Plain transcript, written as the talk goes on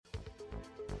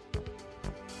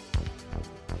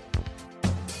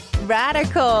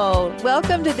radical.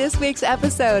 Welcome to this week's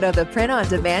episode of the Print on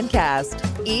Demand Cast.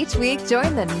 Each week,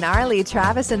 join the gnarly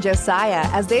Travis and Josiah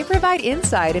as they provide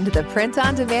insight into the print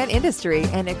on demand industry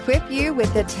and equip you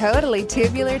with the totally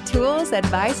tubular tools,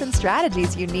 advice, and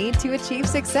strategies you need to achieve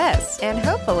success and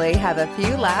hopefully have a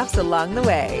few laughs along the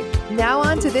way. Now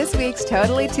on to this week's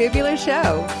Totally Tubular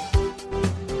show.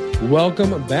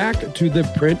 Welcome back to the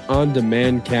Print on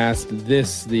Demand Cast.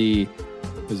 This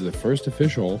is the first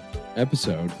official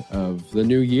episode of the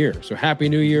new year. So happy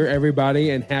new year,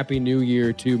 everybody, and happy new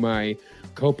year to my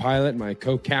co-pilot, my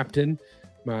co-captain,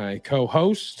 my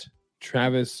co-host,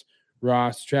 Travis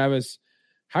Ross. Travis,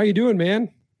 how you doing, man?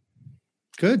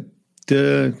 Good.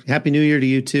 Happy new year to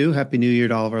you too. Happy new year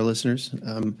to all of our listeners.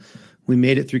 We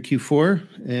made it through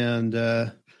Q4,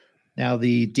 and now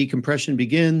the decompression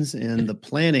begins and the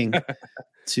planning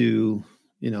to,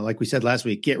 like we said last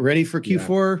week, get ready for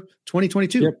Q4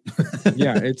 2022. Yep.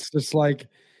 Yeah, it's just like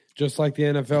the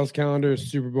NFL's calendar,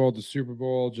 Super Bowl to Super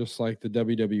Bowl, just like the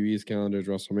WWE's calendars,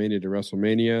 WrestleMania to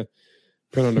WrestleMania.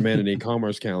 Print on demand and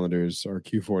e-commerce calendars are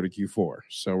Q4 to Q4.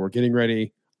 So we're getting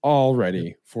ready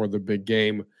already for the big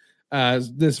game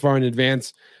this far in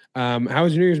advance. How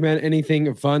was your New Year's, man?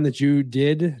 Anything fun that you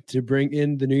did to bring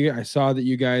in the new year? I saw that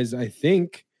you guys, I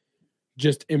think,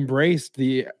 just embraced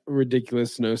the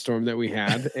ridiculous snowstorm that we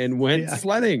had and went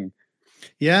sledding.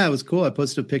 Yeah, it was cool. I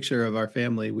posted a picture of our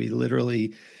family. We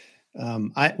literally,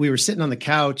 we were sitting on the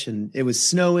couch and it was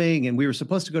snowing and we were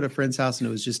supposed to go to a friend's house and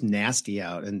it was just nasty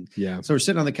out. And so we're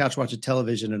sitting on the couch watching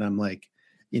television and I'm like,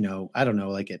 I don't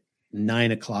know, like at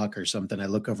 9 o'clock or something, I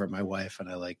look over at my wife and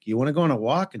I like, you want to go on a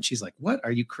walk? And she's like, what?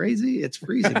 Are you crazy? It's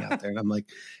freezing out there. And I'm like,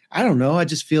 I don't know. I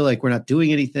just feel like we're not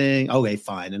doing anything. Okay,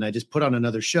 fine. And I just put on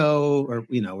another show or,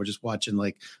 we're just watching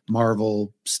like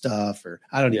Marvel stuff or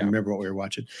I don't even remember what we were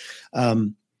watching.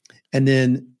 And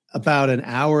then about an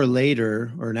hour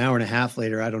later or an hour and a half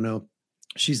later, I don't know.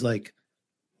 She's like,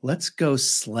 let's go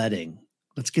sledding.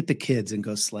 Let's get the kids and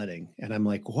go sledding. And I'm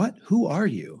like, what? Who are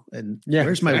you? And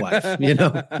where's my wife?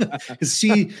 Because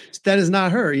that is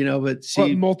not her, but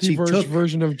multiverse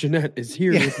version of Jeanette is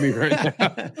here with me right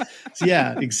now.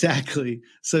 Yeah, exactly.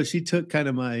 So she took kind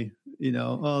of my,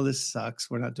 oh, this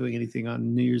sucks. We're not doing anything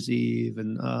on New Year's Eve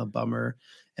and bummer.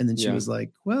 And then she was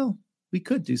like, well, we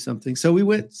could do something. So we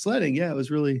went sledding. Yeah, it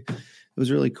was really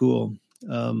cool.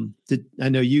 I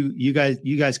know you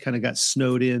guys kind of got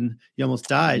snowed in. You almost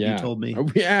died. You told me.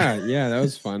 Yeah, that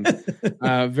was fun.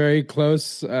 Very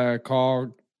close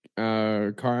car.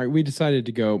 We decided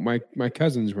to go. My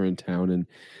cousins were in town, and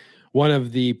one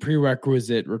of the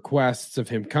prerequisite requests of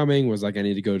him coming was like, I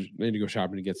need to go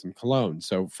shopping to get some cologne.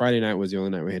 So Friday night was the only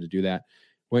night we had to do that.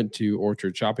 Went to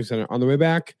Orchard Shopping Center. On the way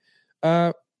back,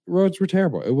 roads were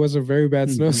terrible. It was a very bad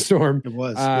snowstorm. It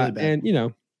was really bad.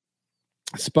 And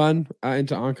spun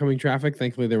into oncoming traffic.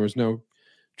 Thankfully, there was no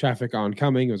traffic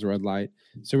oncoming. It was a red light.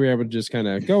 So we were able to just kind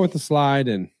of go with the slide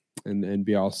and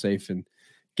be all safe and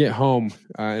get home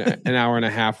an hour and a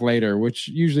half later, which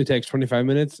usually takes 25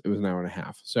 minutes. It was an hour and a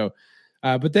half. So,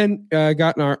 but then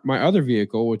got in my other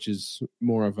vehicle, which is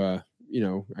more of a,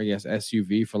 I guess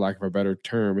SUV for lack of a better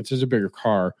term. It's just a bigger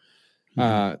car.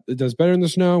 It does better in the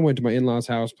snow. Went to my in-laws'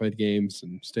 house, played games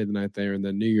and stayed the night there. And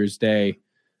then New Year's Day,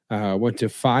 went to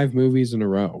 5 movies in a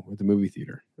row at the movie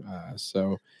theater.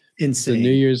 So insane.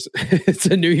 It's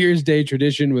a New Year's Day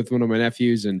tradition with one of my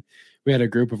nephews, and we had a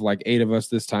group of like 8 of us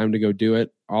this time to go do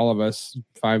it. All of us,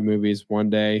 5 movies one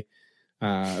day.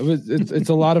 It's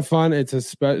a lot of fun. It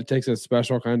takes a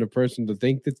special kind of person to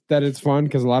think that it's fun,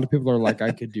 because a lot of people are like,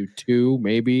 I could do 2,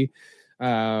 maybe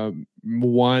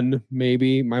 1,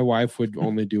 maybe. My wife would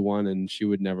only do 1, and she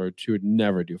would never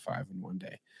do 5 in one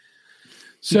day.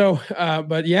 So,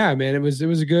 but yeah, man, it was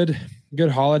a good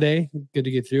holiday, good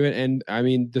to get through it. And I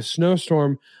mean, the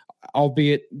snowstorm,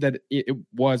 albeit that it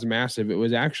was massive, it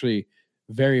was actually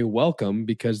very welcome,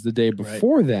 because the day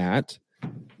before that,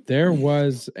 there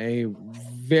was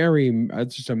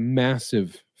just a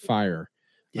massive fire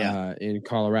in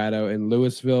Colorado, in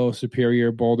Louisville,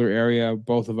 Superior, Boulder area.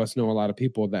 Both of us know a lot of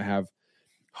people that have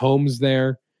homes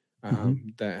there,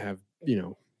 that have,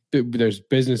 there's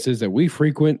businesses that we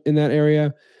frequent in that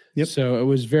area. Yep. So it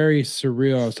was very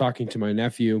surreal. I was talking to my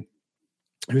nephew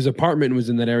whose apartment was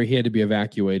in that area. He had to be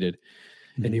evacuated,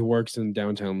 and he works in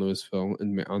downtown Louisville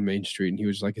on Main Street. And he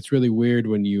was like, it's really weird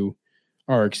when you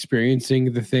are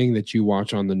experiencing the thing that you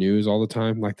watch on the news all the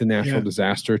time, like the natural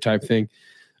disaster type thing,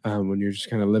 when you're just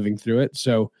kind of living through it.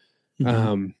 So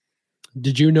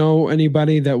did you know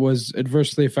anybody that was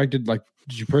adversely affected? Like,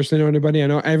 did you personally know anybody? I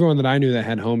know everyone that I knew that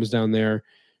had homes down there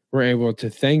were able to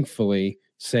thankfully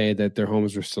say that their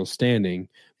homes were still standing,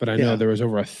 but I know there was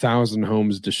over 1,000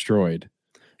 homes destroyed.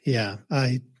 Yeah,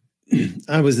 I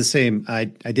was the same. I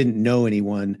didn't know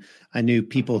anyone. I knew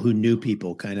people who knew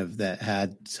people kind of that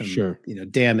had some,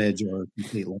 damage or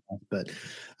complete loss. But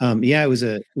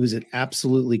it was an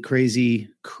absolutely crazy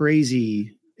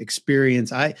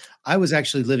experience. I was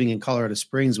actually living in Colorado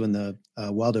Springs when the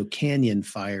Waldo Canyon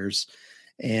fires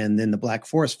and then the Black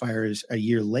Forest fires a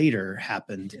year later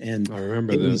happened. And I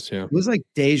remember those. It was like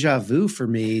deja vu for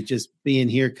me just being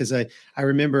here, because I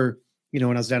remember, when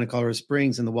I was down in Colorado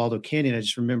Springs in the Waldo Canyon, I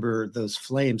just remember those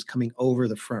flames coming over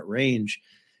the Front Range.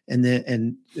 And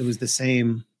it was the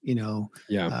same,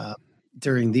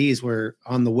 during these, where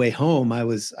on the way home,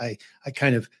 I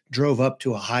kind of drove up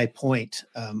to a high point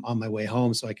on my way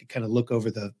home so I could kind of look over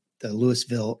the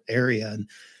Louisville area.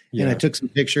 And I took some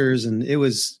pictures, and it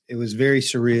was very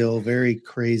surreal, very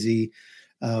crazy.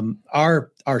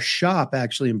 Our shop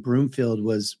actually in Broomfield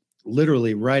was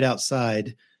literally right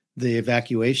outside the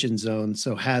evacuation zone.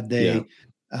 So had they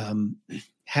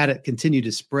had it continue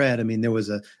to spread, I mean, there was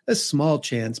a small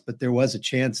chance, but there was a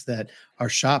chance that our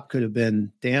shop could have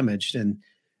been damaged. And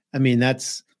I mean,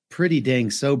 that's pretty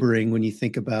dang sobering when you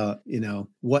think about,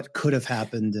 what could have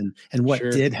happened and what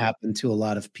did happen to a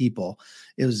lot of people.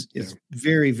 It's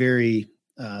very, very,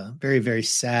 very, very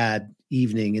sad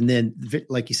evening. And then,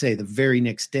 like you say, the very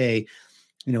next day,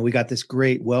 we got this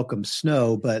great welcome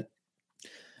snow, but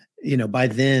by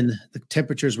then the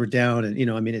temperatures were down, and,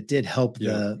 it did help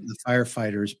the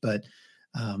firefighters, but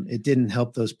it didn't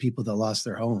help those people that lost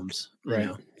their homes. Right.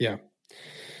 Yeah.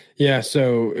 Yeah.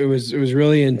 So it was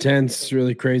really intense,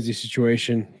 really crazy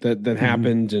situation that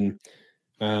happened. And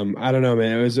I don't know,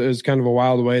 man, it was kind of a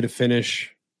wild way to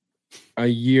finish a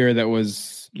year that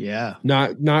was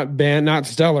not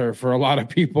stellar for a lot of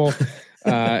people.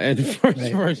 And for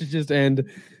it to just end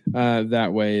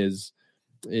that way is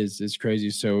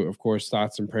crazy. So of course,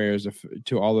 thoughts and prayers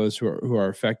to all those who are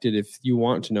affected. If you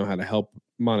want to know how to help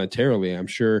monetarily, I'm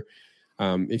sure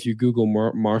if you Google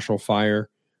Marshall Fire,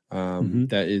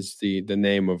 that is the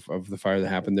name of the fire that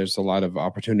happened. There's a lot of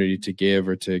opportunity to give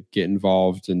or to get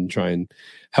involved and try and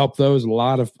help those. A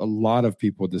lot of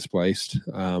people displaced,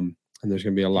 and there's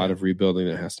going to be a lot of rebuilding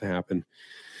that has to happen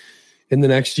in the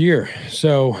next year.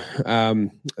 So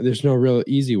there's no real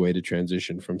easy way to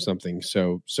transition from something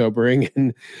so sobering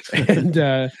and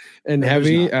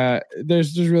heavy.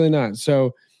 There's really not.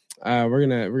 So we're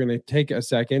gonna take a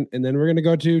second, and then we're gonna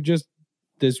go to just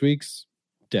this week's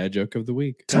dad joke of the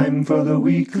week. Time for the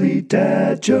weekly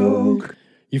dad joke.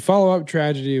 You follow up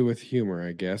tragedy with humor,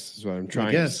 I guess, is what I'm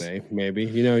trying to say. Maybe,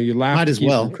 you laugh, might as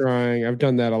well, crying. I've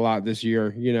done that a lot this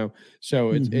year,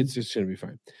 so it's just gonna be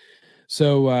fine.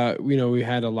 So, we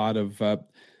had a lot of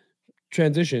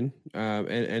transition,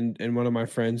 and one of my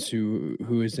friends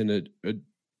who is in a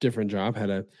different job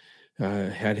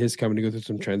had his company go through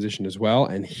some transition as well.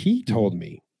 And he told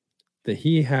me that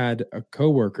he had a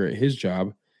coworker at his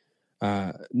job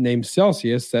named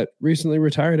Celsius that recently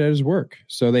retired at his work.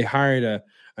 So they hired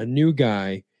a new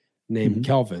guy named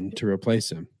Kelvin to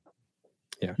replace him.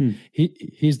 Yeah,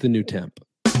 he's the new temp.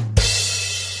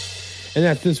 And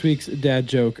that's this week's dad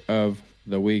joke of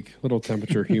the week. Little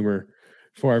temperature humor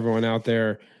for everyone out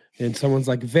there. And someone's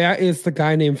like, "There is the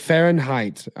guy named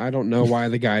Fahrenheit." I don't know why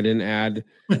the guy didn't add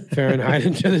Fahrenheit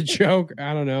into the joke.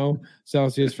 I don't know.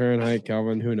 Celsius, Fahrenheit,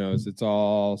 Kelvin, who knows? It's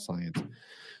all science.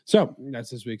 So that's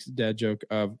this week's dad joke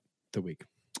of the week.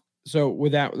 So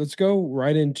with that, let's go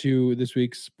right into this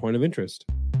week's point of interest.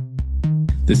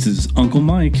 This is Uncle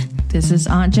Mike. This is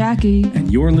Aunt Jackie.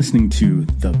 And you're listening to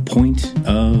The Point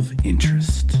of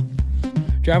Interest.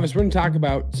 Travis, we're going to talk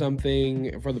about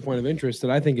something for the point of interest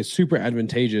that I think is super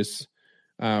advantageous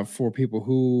for people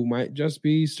who might just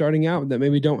be starting out that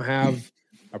maybe don't have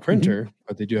a printer,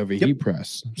 but they do have a heat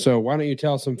press. So why don't you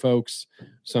tell some folks,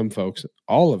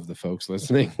 all of the folks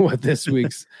listening, what this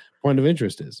week's point of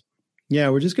interest is? Yeah,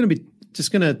 we're just going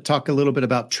to talk a little bit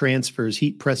about transfers,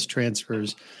 heat press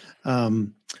transfers.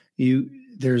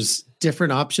 There's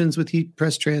different options with heat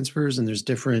press transfers, and there's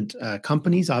different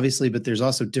companies, obviously, but there's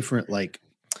also different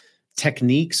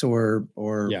techniques or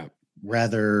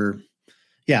rather,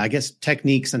 I guess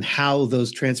techniques and how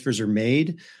those transfers are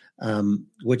made,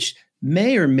 which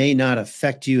may or may not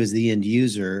affect you as the end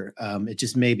user. It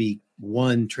just may be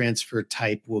one transfer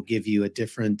type will give you a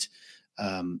different,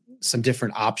 some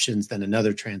different options than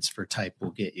another transfer type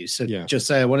will get you. So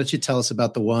Josiah, why don't you tell us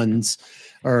about the one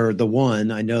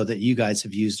I know that you guys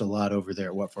have used a lot over there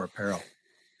at What For Apparel?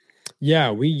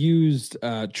 Yeah, we used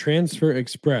Transfer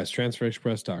Express.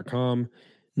 TransferExpress.com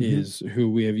is who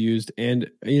we have used.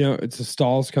 And, it's a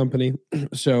Stahls company.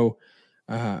 So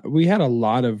we had a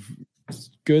lot of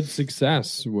good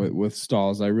success with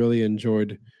Stahls. I really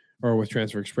enjoyed or with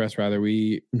Transfer Express rather,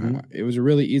 it was a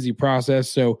really easy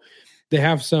process. So they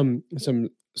have some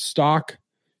stock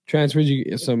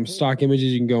transfers, some stock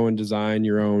images. You can go and design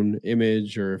your own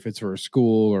image, or if it's for a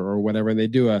school or whatever. And they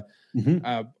do a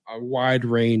wide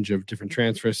range of different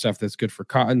transfers, stuff that's good for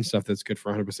cotton, stuff that's good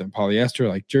for 100% polyester,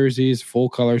 like jerseys, full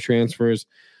color transfers,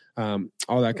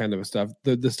 all that kind of stuff.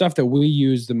 The stuff that we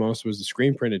used the most was the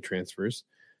screen printed transfers,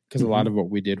 because a lot of what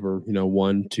we did were,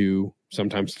 1, 2,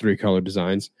 sometimes 3 color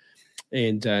designs.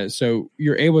 And so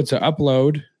you're able to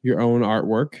upload your own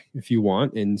artwork if you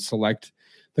want and select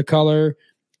the color,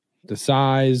 the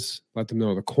size, let them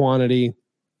know the quantity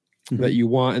that you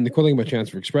want. And the cool thing about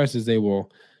Transfer Express is they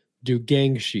will do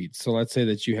gang sheets. So let's say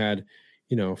that you had,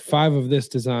 5 of this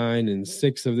design and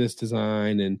 6 of this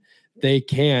design, and they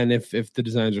can, if the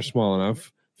designs are small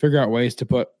enough, figure out ways to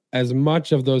put as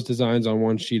much of those designs on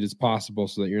one sheet as possible,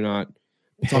 so that you're not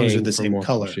as long as they're the same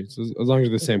color. Sheets, as long as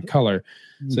they're the same color,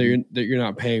 so you're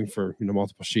not paying for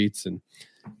multiple sheets. And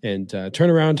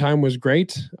turnaround time was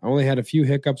great. I only had a few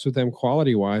hiccups with them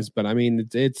quality wise, but I mean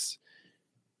it's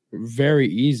very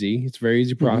easy. It's a very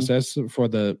easy process for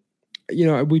the.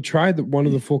 We tried one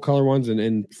of the full color ones, and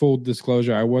in full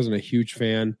disclosure, I wasn't a huge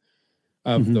fan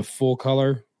of the full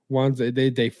color ones.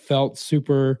 They felt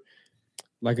super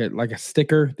like a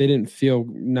sticker. They didn't feel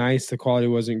nice. The quality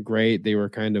wasn't great. They were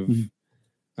kind of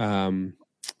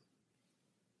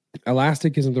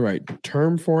elastic isn't the right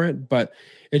term for it, but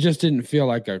it just didn't feel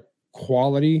like a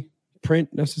quality print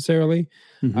necessarily.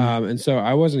 And so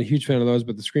I wasn't a huge fan of those,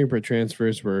 but the screen print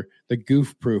transfers were the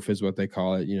goof proof is what they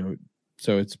call it,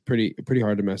 so it's pretty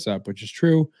hard to mess up, which is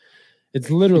true. It's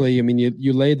literally,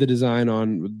 you laid the design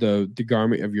on the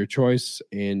garment of your choice,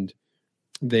 and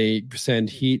they send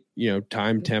heat,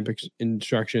 time, temp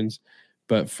instructions,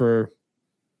 but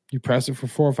you press it for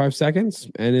 4 or 5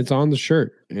 seconds and it's on the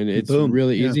shirt, and it's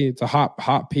really easy. It's a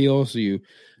hot peel. So you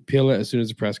peel it as soon as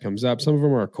the press comes up. Some of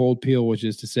them are a cold peel, which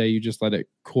is to say you just let it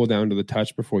cool down to the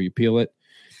touch before you peel it.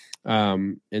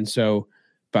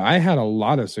 But I had a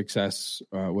lot of success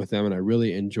with them, and I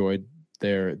really enjoyed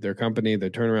their company, their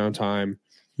turnaround time.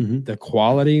 The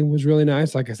quality was really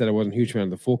nice. Like I said, I wasn't a huge fan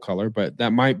of the full color, but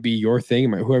that might be your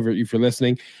thing. Whoever, if you're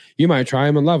listening, you might try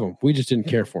them and love them. We just didn't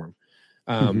care for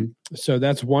them. So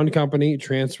that's one company,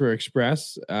 Transfer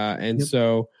Express.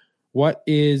 So what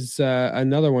is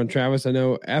another one, Travis? I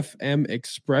know FM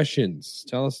Expressions.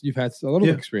 Tell us, you've had a little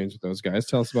experience with those guys.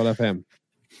 Tell us about FM.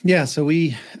 Yeah. So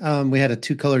we had a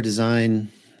 2-color design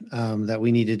that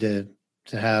we needed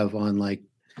to have on like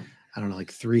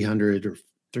 300 or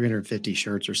 350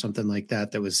 shirts or something like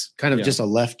that. That was kind of just a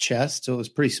left chest. So it was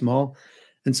pretty small.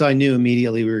 And so I knew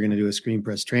immediately we were going to do a screen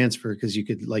press transfer, because you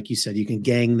could, like you said, you can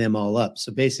gang them all up.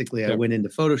 So basically I went into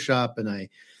Photoshop and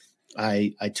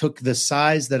I took the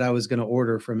size that I was going to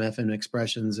order from FM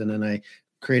Expressions, and then I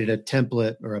created a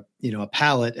template or a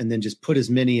palette, and then just put as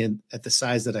many in at the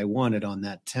size that I wanted on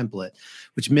that template,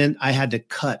 which meant I had to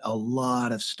cut a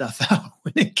lot of stuff out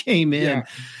when it came in.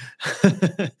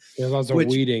 There's lots of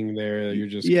weeding there. You're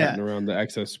just cutting around the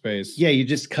excess space. Yeah. You're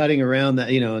just cutting around that,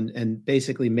 and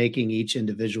basically making each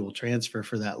individual transfer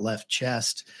for that left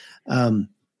chest. But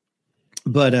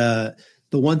the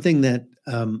one thing that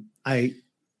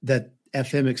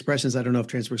FM Expressions, I don't know if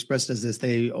Transfer Express does this,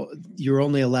 you're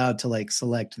only allowed to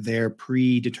select their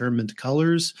predetermined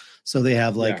colors. So they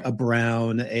have a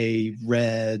brown, a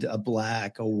red, a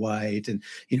black, a white, and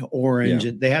orange.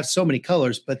 And they have so many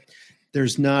colors, but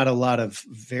there's not a lot of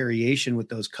variation with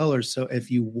those colors. So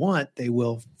if you want, they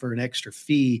will, for an extra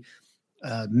fee,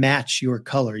 match your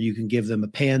color. You can give them a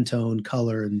Pantone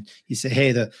color, and you say,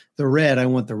 hey, the red, I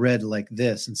want the red like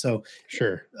this. And so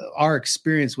our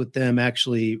experience with them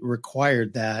actually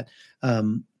required that.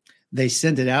 They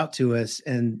sent it out to us,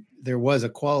 and there was a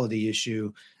quality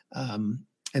issue.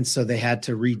 And so they had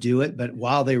to redo it. But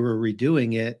while they were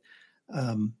redoing it,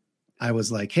 I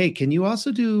was like, hey, can you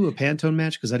also do a Pantone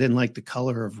match? Because I didn't like the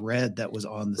color of red that was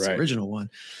on this original one.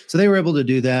 So they were able to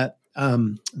do that.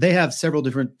 They have several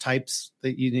different types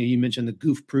that you mentioned the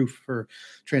goof proof for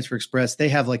Transfer Express. They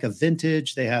have like a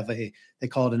vintage. They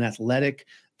call it an athletic.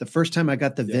 The first time I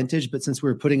got the vintage, but since we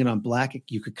were putting it on black,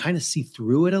 you could kind of see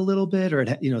through it a little bit, or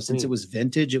since it was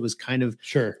vintage, it was kind of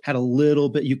had a little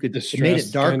bit, it made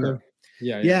it darker.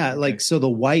 Kind of. So the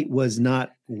white was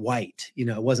not white,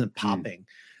 it wasn't popping.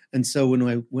 And so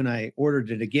when I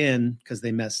ordered it again, because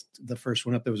they messed the first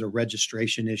one up, there was a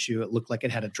registration issue. It looked like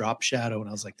it had a drop shadow. And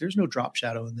I was like, there's no drop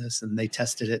shadow in this. And they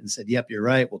tested it and said, yep, you're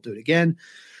right. We'll do it again.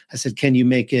 I said, can you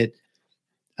make it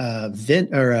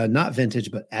not vintage,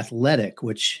 but athletic,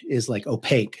 which is like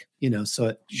opaque,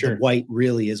 so the white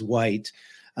really is white.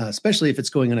 especially if it's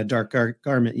going on a dark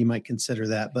garment, you might consider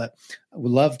that. But we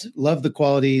loved the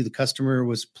quality. The customer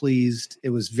was pleased. It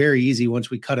was very easy once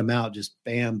we cut them out, just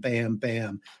bam, bam,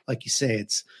 bam. Like you say,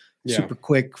 it's super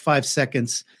quick, 5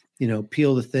 seconds,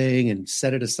 peel the thing and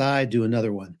set it aside, do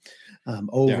another one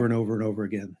over and over and over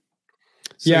again.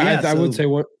 So, I would say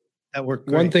that worked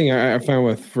great. One thing I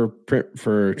found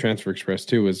for Transfer Express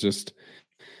too was just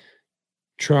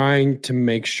trying to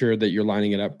make sure that you're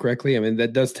lining it up correctly. I mean,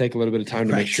 that does take a little bit of time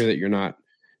to make sure that you're not,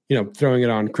 throwing it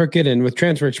on crooked. And with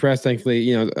Transfer Express,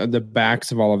 thankfully, the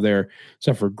backs of all of their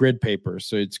stuff are grid paper.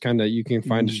 So it's kind of, you can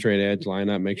find a straight edge, line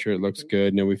up, make sure it looks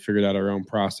good. We figured out our own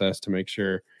process to make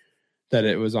sure that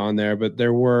it was on there. But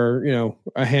there were,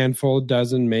 a handful, a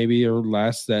dozen maybe or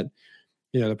less that,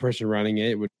 the person running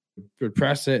it would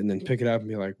press it and then pick it up and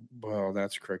be like, well,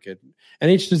 that's crooked. And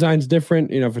each design's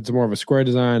different. If it's more of a square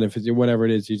design, if it's whatever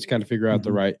it is, you just got to figure out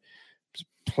the right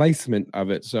placement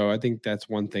of it. So I think that's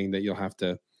one thing that you'll have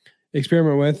to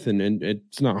experiment with. And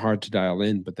it's not hard to dial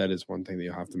in, but that is one thing that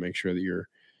you'll have to make sure that you're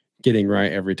getting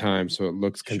right every time. So it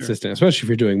looks consistent, especially if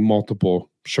you're doing multiple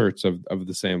shirts of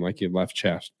the same, like your left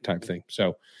chest type thing.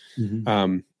 So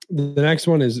the next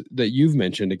one is that you've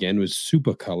mentioned again was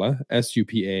Supacolor,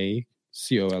 SUPACOLOR,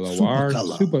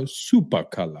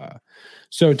 Supacolor.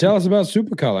 So tell us about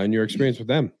Supacolor and your experience with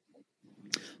them.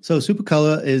 So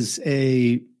Supacolor is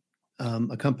a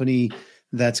company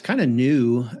that's kind of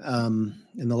new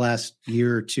in the last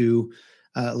year or two,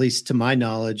 at least to my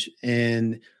knowledge.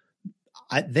 And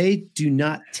they do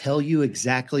not tell you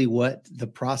exactly what the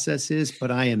process is,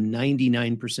 but I am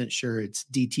 99% sure it's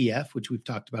DTF, which we've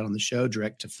talked about on the show,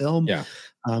 direct to film. Yeah.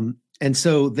 And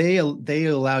so they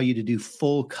allow you to do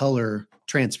full color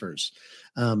transfers.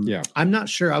 I'm not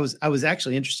sure. I was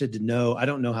actually interested to know. I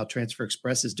don't know how Transfer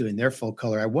Express is doing their full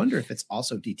color. I wonder if it's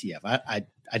also DTF. I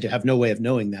have no way of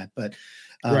knowing that, but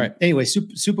anyway,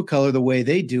 Supacolor, the way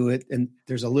they do it, and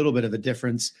there's a little bit of a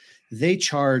difference. They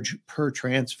charge per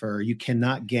transfer. You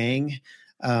cannot gang.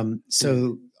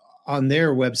 So on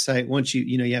their website, once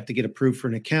you have to get approved for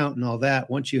an account and all that.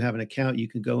 Once you have an account, you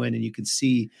can go in and you can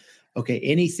see, okay,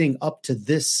 anything up to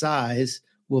this size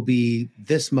will be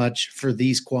this much for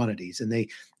these quantities. And the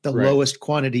lowest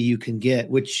quantity you can get,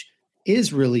 which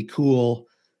is really cool.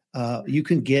 You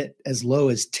can get as low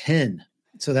as 10.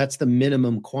 So that's the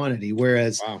minimum quantity.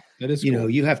 Whereas, that is cool.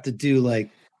 You have to do like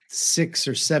 6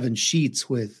 or 7 sheets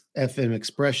with FM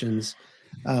Expressions.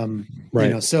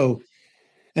 So,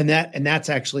 and that's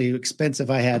actually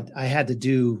expensive. I had to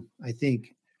do, I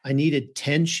think I needed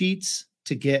 10 sheets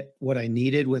to get what I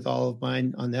needed with all of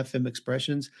mine on FM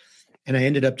Expressions. And I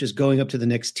ended up just going up to the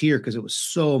next tier because it was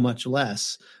so much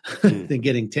less than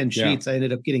getting 10 sheets. I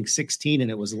ended up getting 16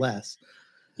 and it was less.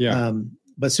 Yeah.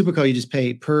 But Supacolor, you just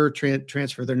pay per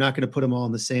transfer. They're not going to put them all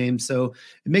in the same. So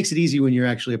it makes it easy when you're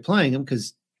actually applying them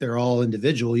because they're all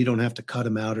individual. You don't have to cut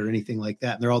them out or anything like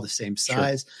that. And they're all the same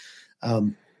size.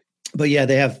 Sure. But yeah,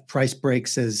 they have price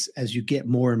breaks as you get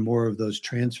more and more of those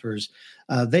transfers.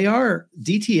 They are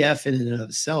DTF in and of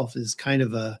itself is kind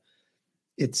of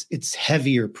it's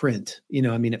heavier print.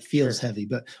 It feels heavy,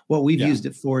 but what we've used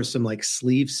it for is some like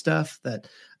sleeve stuff that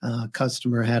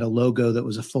customer had a logo that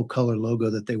was a full color logo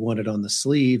that they wanted on the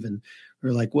sleeve. And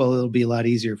we're like, well, it'll be a lot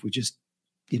easier if we just,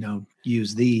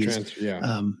 use these.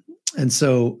 And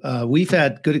so we've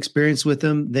had good experience with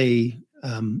them. They,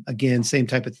 again, same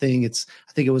type of thing.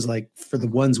 I think it was like for the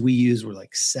ones we use were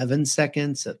like 7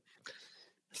 seconds at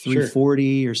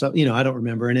 340 or something, I don't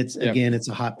remember. And it's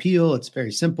a hot peel. It's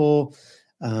very simple.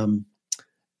 And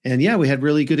we had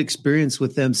really good experience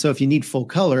with them. So if you need full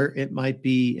color, it might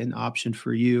be an option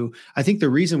for you. I think the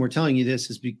reason we're telling you this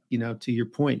is, to your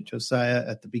point, Josiah,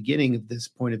 at the beginning of this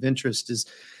point of interest is,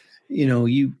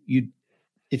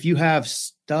 if you have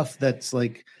stuff that's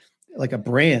like a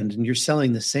brand and you're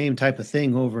selling the same type of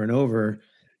thing over and over,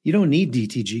 you don't need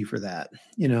DTG for that.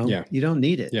 You don't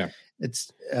need it. Yeah.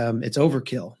 It's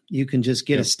overkill. You can just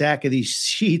get a stack of these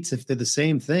sheets if they're the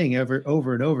same thing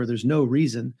over and over. There's no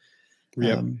reason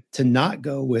to not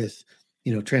go with,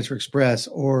 Transfer Express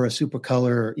or a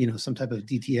Supacolor, some type of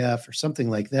DTF or something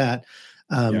like that.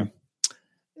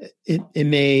 It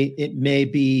may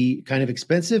be kind of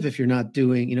expensive if you're not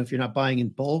doing, if you're not buying in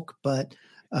bulk, but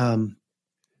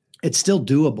it's still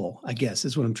doable, I guess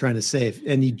is what I'm trying to say.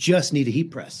 And you just need a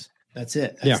heat press. That's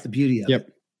it. That's the beauty of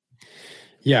it.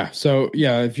 Yeah. So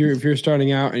if you're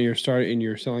starting out and you're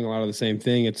selling a lot of the same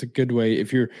thing, it's a good way.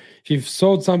 If you've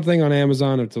sold something on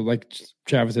Amazon, it's like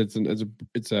Travis said,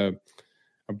 it's a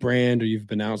brand, or you've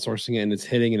been outsourcing it and it's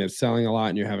hitting and it's selling a lot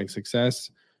and you're having success.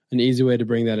 An easy way to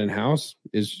bring that in house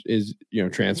is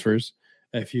transfers.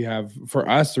 if you have, for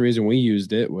us, the reason we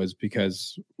used it was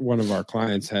because one of our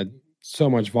clients had so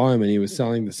much volume and he was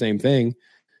selling the same thing,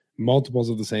 multiples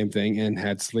of the same thing, and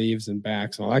had sleeves and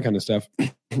backs and all that kind of stuff.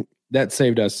 That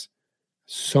saved us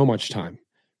so mumuch time.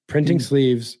 Printing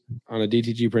sleeves on a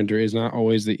DTG printer is not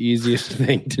always the easiest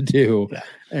thing to do. Yeah,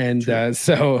 and but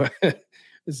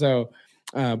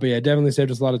yeah, definitely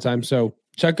saved us a lot of time. So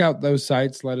check out those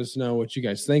sites. Let us know what you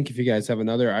guys think. If you guys have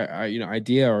another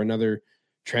idea or another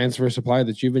transfer supply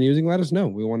that you've been using, let us know.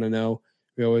 We want to know.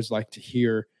 We always like to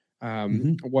hear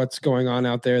what's going on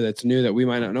out there that's new that we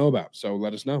might not know about. So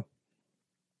let us know.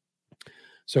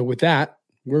 So with that,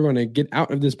 we're going to get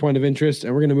out of this point of interest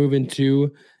and we're going to move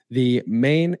into the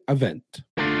main event.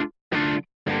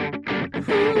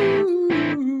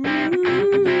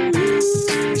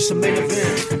 It's the main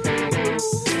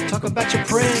event. Talk about your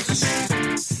prints.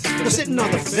 We're sitting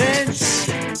on the fence.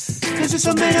 This is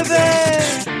the main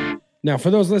event. Now,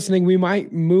 for those listening, we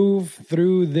might move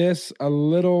through this a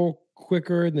little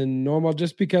quicker than normal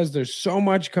just because there's so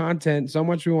much content, so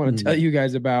much we want to tell you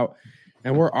guys about.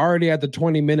 And we're already at the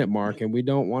 20-minute mark, and we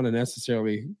don't want to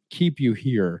necessarily keep you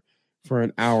here for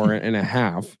an hour and a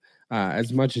half,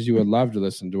 as much as you would love to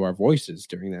listen to our voices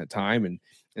during that time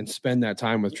and spend that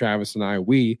time with Travis and I.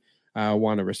 We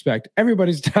want to respect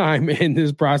everybody's time in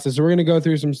this process. So we're going to go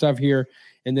through some stuff here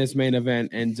in this main event,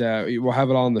 and we'll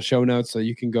have it all in the show notes so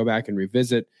you can go back and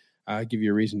revisit, give you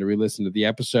a reason to re-listen to the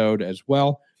episode as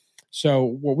well. So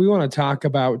what we want to talk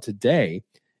about today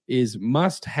is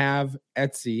must-have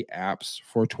Etsy apps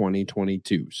for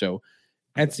 2022. So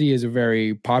Etsy is a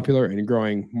very popular and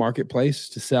growing marketplace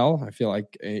to sell. I feel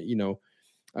like,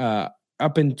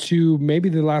 up into maybe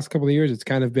the last couple of years, it's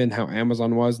kind of been how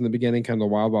Amazon was in the beginning, kind of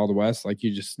the wild, wild west. Like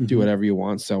you just do whatever you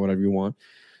want, sell whatever you want.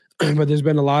 But there's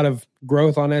been a lot of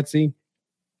growth on Etsy.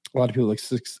 A lot of people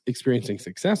experiencing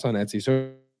success on Etsy.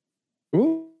 So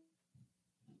we'll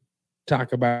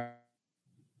talk about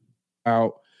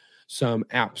some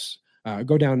apps.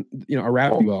 Go down, a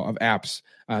rabbit hole of apps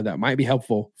that might be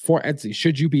helpful for Etsy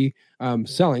should you be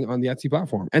selling on the Etsy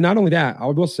platform. And not only that, I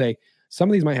will say some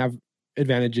of these might have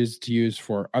advantages to use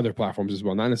for other platforms as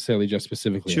well, not necessarily just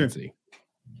specifically Etsy.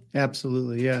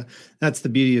 Absolutely, yeah. That's the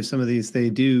beauty of some of these. They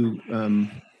do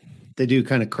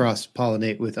kind of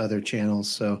cross-pollinate with other channels,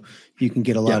 so you can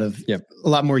get a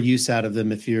lot more use out of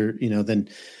them if you're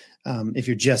if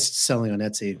you're just selling on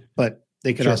Etsy. But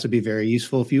they could also be very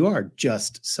useful if you are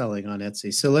just selling on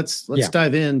Etsy. So let's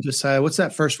dive in. Josiah, what's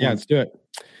that first one? Yeah, let's do it.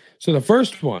 So the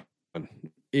first one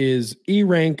is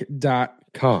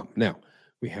erank.com. Now,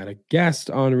 we had a guest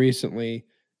on recently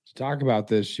to talk about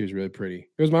this. She was really pretty.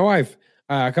 It was my wife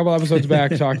a couple episodes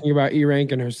back talking about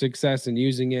eRank and her success in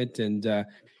using it. And,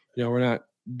 we're not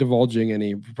divulging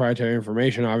any proprietary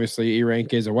information. Obviously,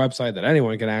 eRank is a website that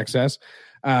anyone can access.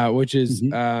 Which is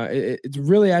it's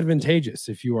really advantageous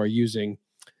if you are using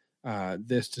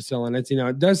this to sell on Etsy. Now,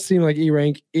 it does seem like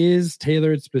eRank is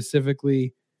tailored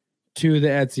specifically to the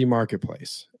Etsy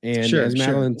marketplace, and as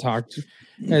Madeline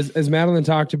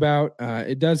talked about,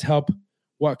 it does help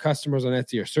what customers on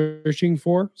Etsy are searching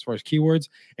for as far as keywords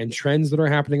and trends that are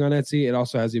happening on Etsy. It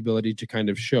also has the ability to kind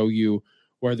of show you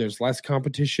where there's less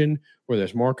competition, where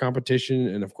there's more competition,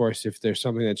 and of course, if there's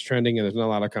something that's trending and there's not a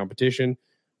lot of competition,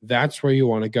 that's where you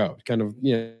want to go. Kind of,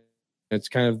 it's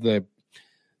kind of the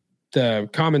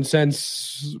common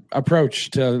sense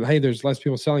approach to, hey, there's less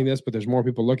people selling this, but there's more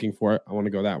people looking for it. I want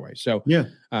to go that way. So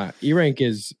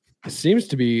eRank seems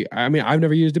to be, I've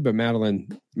never used it, but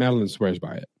Madeline swears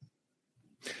by it.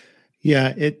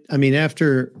 Yeah.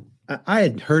 After I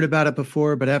had heard about it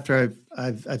before, but after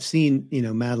I've seen,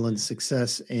 Madeline's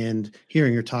success and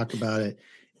hearing her talk about it,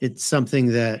 it's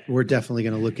something that we're definitely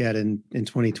going to look at in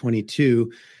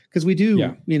 2022, because we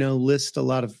do, list a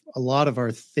lot of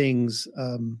our things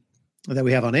that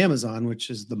we have on Amazon, which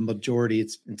is the majority.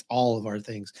 It's all of our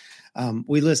things.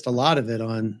 We list a lot of it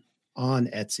on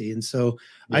Etsy, and so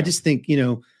I just think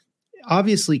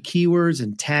obviously keywords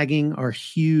and tagging are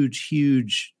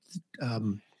huge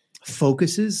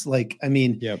focuses.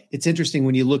 It's interesting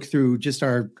when you look through just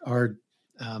our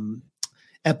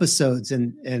episodes,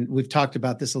 and we've talked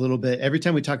about this a little bit. Every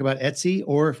time we talk about Etsy,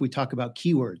 or if we talk about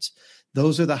keywords,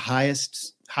 those are the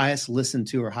highest listened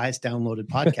to or highest downloaded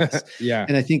podcasts.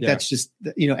 And I think that's just,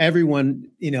 everyone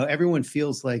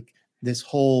feels like this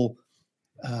whole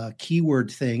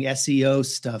keyword thing, SEO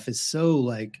stuff is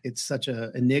so it's such a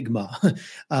enigma.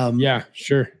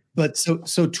 But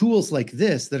so tools like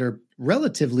this that are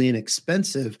relatively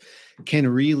inexpensive can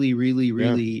really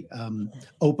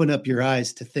open up your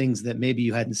eyes to things that maybe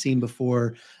you hadn't seen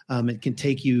before. It can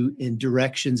take you in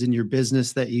directions in your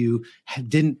business that you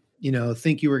didn't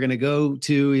think you were going to go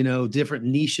to, different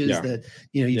niches that,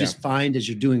 you just find as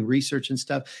you're doing research and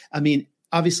stuff. I mean,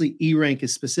 obviously eRank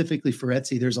is specifically for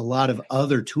Etsy. There's a lot of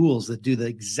other tools that do the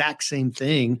exact same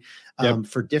thing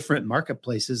for different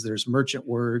marketplaces. There's Merchant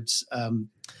Words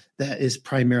that is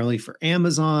primarily for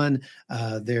Amazon.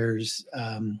 There's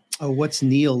what's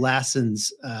Neil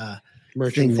Lassen's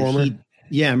Merchant Former?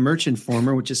 Merchant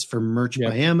Former, which is for merch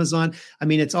by Amazon. I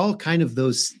mean, it's all kind of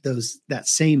that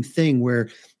same thing where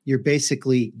you're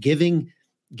basically giving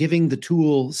the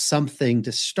tool something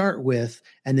to start with,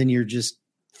 and then you're just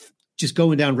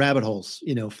going down rabbit holes,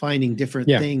 finding different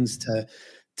things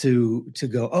to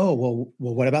go, oh, well,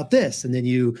 what about this? And then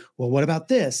what about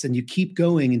this? And you keep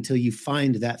going until you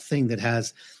find that thing that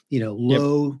has,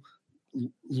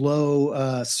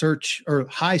 low search or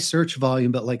high search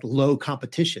volume, but like low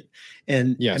competition.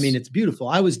 And I mean, it's beautiful.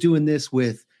 I was doing this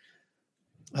with,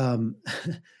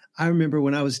 I remember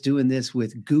when I was doing this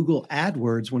with Google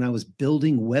AdWords, when I was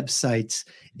building websites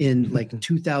in like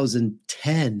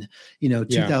 2010,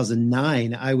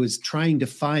 2009, I was trying to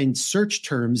find search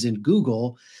terms in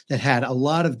Google that had a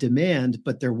lot of demand,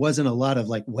 but there wasn't a lot of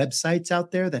like websites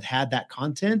out there that had that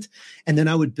content. And then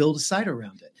I would build a site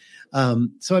around it.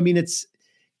 So, I mean, it's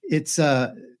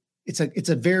a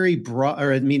very broad,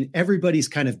 or I mean, everybody's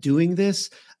kind of doing this.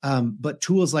 But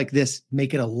tools like this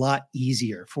make it a lot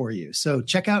easier for you. So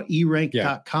check out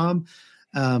erank.com.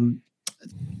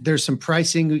 There's some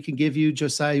pricing we can give you.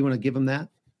 Josiah, you want to give them that?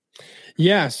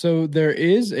 Yeah. So there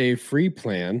is a free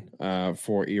plan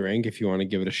for eRank if you want to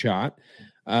give it a shot.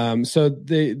 So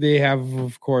they have,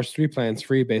 of course, 3 plans: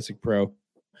 free, basic, pro.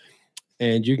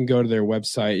 And you can go to their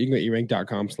website. You can go to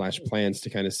erank.com/plans to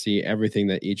kind of see everything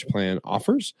that each plan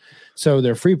offers. So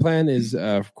their free plan is,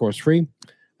 of course, free.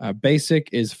 Basic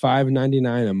is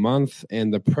 $5.99 a month,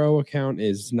 and the pro account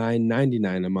is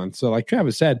 $9.99 a month. So like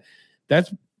Travis said,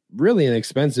 that's really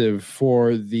inexpensive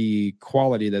for the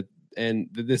quality that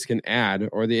this can add,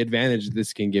 or the advantage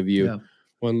this can give you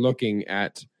when looking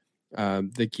at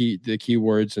the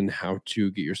keywords and how to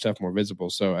get your stuff more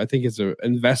visible. So I think it's an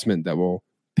investment that will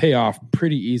pay off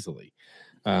pretty easily.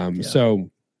 So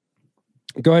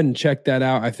go ahead and check that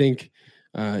out. I think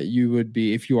you would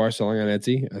be, if you are selling on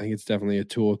Etsy, I think it's definitely a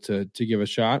tool to give a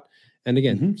shot. And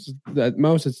again, at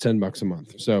most it's $10 a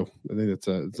month. So I think it's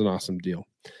an awesome deal.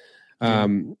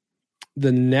 The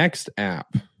next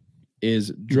app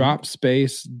is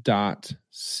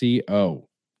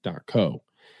dropspace.co.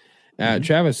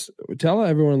 Travis, tell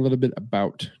everyone a little bit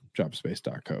about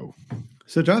dropspace.co.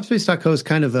 So dropspace.co is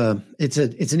kind of it's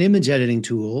an image editing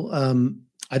tool.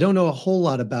 I don't know a whole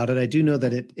lot about it. I do know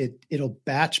that it'll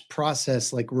batch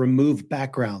process, like remove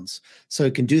backgrounds. So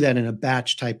it can do that in a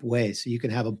batch type way. So you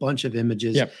can have a bunch of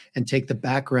images and take the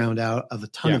background out of a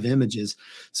ton of images.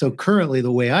 So currently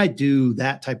the way I do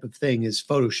that type of thing is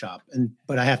Photoshop,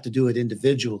 but I have to do it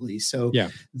individually. So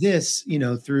this,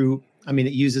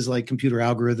 it uses like computer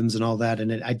algorithms and all that, and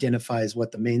it identifies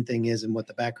what the main thing is and what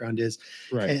the background is.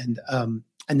 Right. And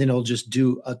then it'll just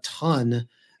do a ton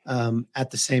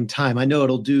at the same time. I know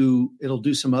it'll do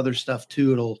some other stuff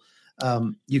too. It'll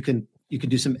you can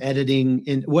do some editing.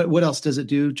 In what else does it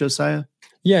do, Josiah?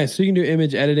 Yeah, so you can do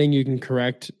image editing. You can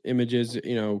correct images,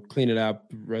 clean it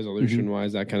up resolution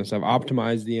wise, that kind of stuff.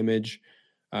 Optimize the image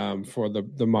for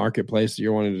the marketplace that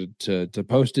you're wanting to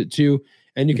post it to,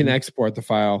 and you can export the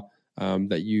file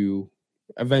that you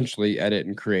eventually edit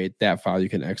and create. That file you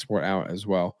can export out as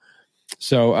well.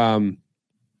 So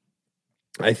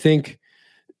I think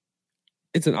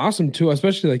it's an awesome tool,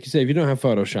 especially like you say, if you don't have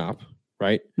Photoshop,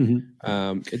 right?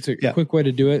 It's a quick way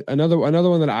to do it. Another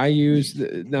one that I use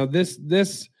now. This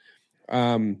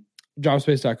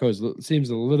dropspace.co seems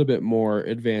a little bit more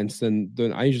advanced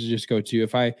than I usually just go to.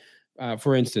 If I,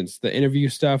 for instance, the interview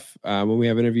stuff, when we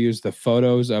have interviews, the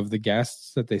photos of the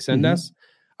guests that they send us,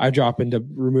 I drop into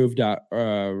remove.bg,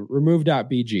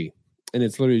 and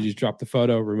it's literally just drop the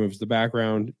photo, removes the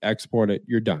background, export it,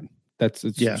 you're done. It's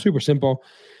super simple.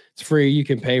 It's free. You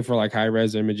can pay for like high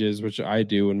res images, which I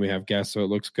do when we have guests, so it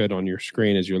looks good on your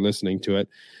screen as you're listening to it,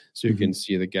 so you can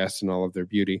see the guests and all of their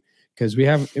beauty. Because we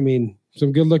have,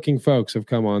 some good looking folks have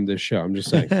come on this show. I'm just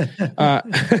saying.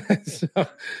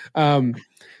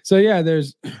 So yeah,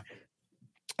 there's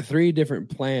 3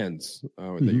 different plans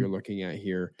that you're looking at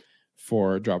here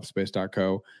for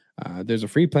dropspace.co. There's a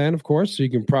free plan, of course, so you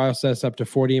can process up to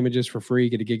 40 images for free,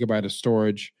 get a gigabyte of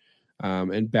storage,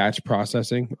 and batch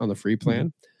processing on the free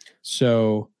plan.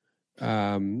 So,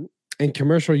 and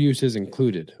commercial use is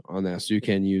included on that, so you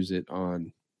can use it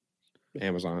on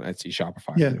Amazon, Etsy,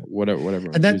 Shopify, whatever.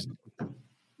 And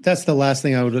that's the last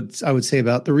thing I would say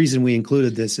about the reason we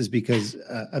included this is because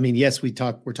yes, we're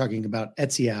talking about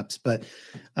Etsy apps, but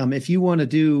if you want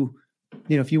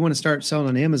to start selling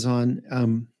on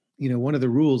Amazon, one of the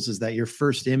rules is that your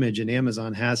first image in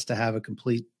Amazon has to have a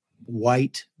complete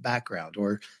white background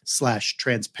or /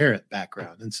 transparent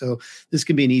background. And so this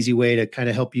can be an easy way to kind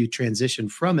of help you transition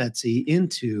from Etsy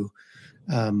into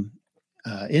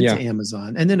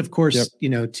Amazon. And then of course,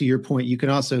 to your point, you can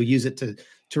also use it to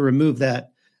remove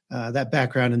that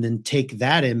background and then take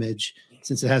that image,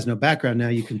 since it has no background now,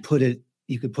 you could put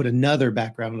another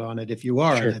background on it if you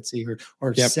are on Etsy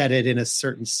or set it in a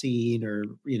certain scene or,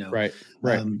 Right.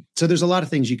 So there's a lot of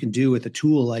things you can do with a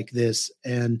tool like this,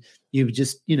 and you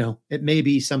just, it may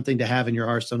be something to have in your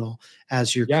arsenal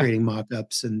as you're creating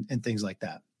mock-ups and things like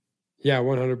that. Yeah,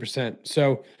 100%.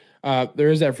 So there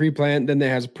is that free plan. Then there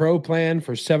has a pro plan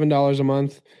for $7 a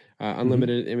month,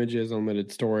 unlimited images,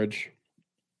 unlimited storage,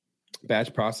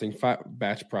 batch processing 5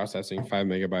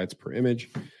 megabytes per image.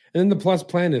 And then the plus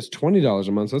plan is $20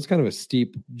 a month. So that's kind of a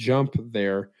steep jump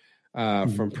there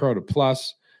from pro to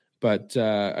plus. But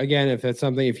again,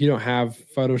 if you don't have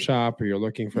Photoshop or you're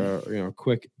looking for a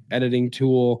quick editing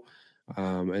tool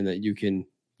and that you can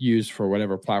use for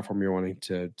whatever platform you're wanting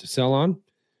to sell on,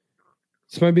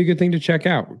 this might be a good thing to check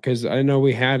out, because I know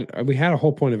we had a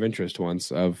whole point of interest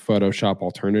once of Photoshop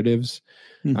alternatives.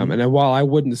 And while I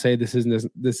wouldn't say this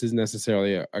is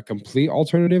necessarily a complete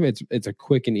alternative, it's a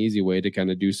quick and easy way to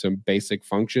kind of do some basic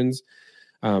functions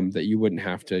that you wouldn't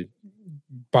have to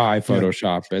buy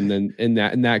Photoshop. And then in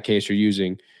that case, you're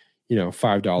using,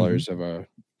 $5 of a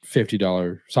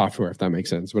 $50 software, if that makes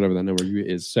sense, whatever that number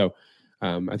is. So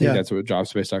I think that's what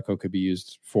Dropspace.co could be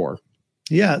used for.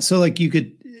 Yeah. So like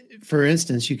for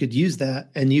instance, you could use that,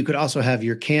 and you could also have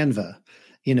your Canva,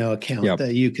 account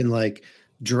that you can like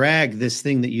drag this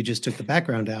thing that you just took the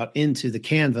background out into the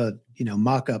Canva,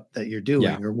 mock-up that you're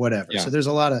doing or whatever. Yeah. So there is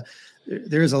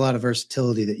a lot of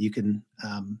versatility that you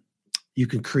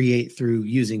can create through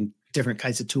using different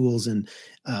kinds of tools and,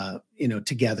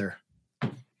 together.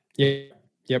 Yeah.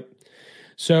 Yep.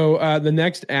 So the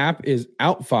next app is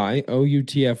Outfy,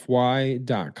 outfy.com.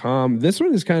 This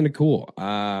one is kind of cool.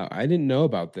 I didn't know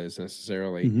about this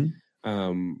necessarily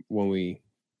when we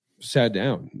sat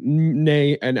down,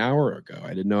 an hour ago.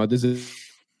 I didn't know this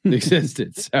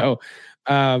existed. So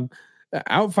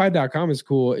Outfy.com is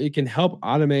cool. It can help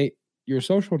automate your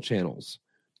social channels,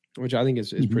 which I think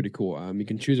is pretty cool. You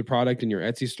can choose a product in your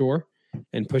Etsy store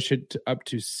and push it up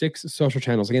to 6 social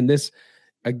channels. This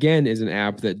is an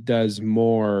app that does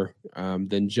more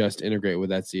than just integrate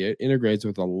with Etsy. It integrates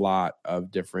with a lot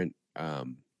of different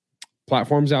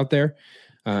platforms out there,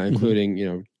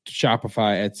 including,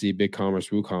 Shopify, Etsy, BigCommerce,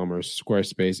 WooCommerce,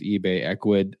 Squarespace, eBay,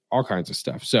 Ecwid, all kinds of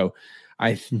stuff. So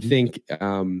I think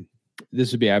this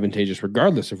would be advantageous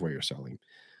regardless of where you're selling.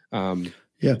 So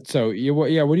what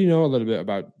do you know a little bit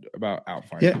about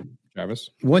Outfy,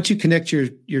 Travis? Once you connect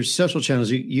your social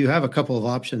channels, you have a couple of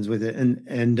options with it,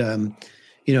 and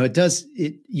you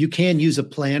can use a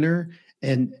planner,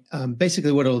 and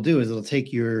basically what it'll do is it'll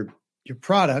take your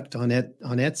product on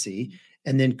Etsy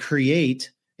and then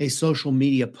create a social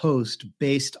media post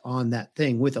based on that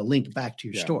thing with a link back to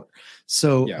your store.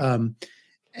 So,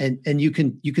 and you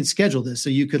can schedule this. So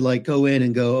you could like go in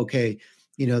and go, okay,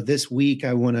 this week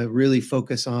I want to really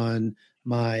focus on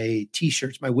my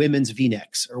t-shirts, my women's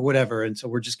V-necks or whatever. And so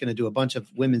we're just going to do a bunch of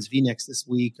women's V-necks this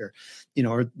week, or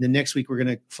the next week we're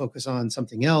going to focus on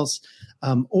something else.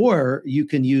 Or you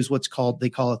can use they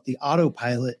call it the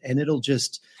autopilot, and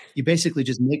you basically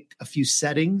just make a few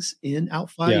settings in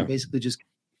Outfy. You basically just,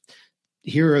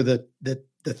 here are the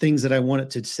things that I want it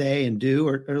to say and do,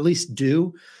 or at least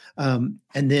do. And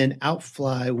then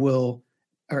Outfy will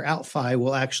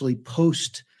actually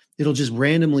post. It'll just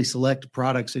randomly select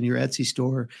products in your Etsy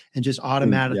store and just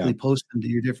automatically post them to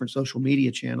your different social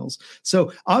media channels.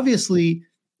 So obviously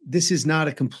this is not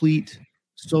a complete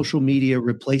social media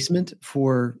replacement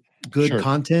for good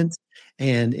content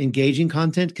and engaging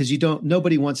content, because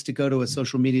nobody wants to go to a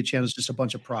social media channel. It's just a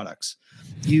bunch of products.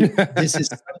 This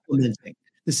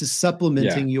is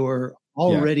supplementing your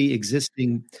already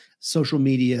existing social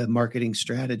media marketing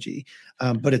strategy.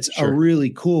 But it's a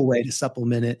really cool way to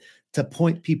supplement it, to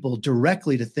point people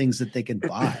directly to things that they can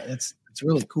buy. It's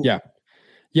really cool. Yeah.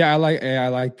 I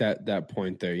like that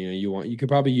point there. You could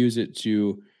probably use it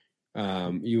to,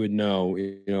 you would know,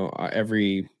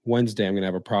 every Wednesday I'm going to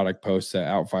have a product post that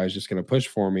Outfy is just going to push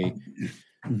for me,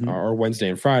 or Wednesday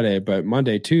and Friday, but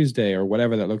Monday, Tuesday, or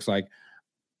whatever that looks like,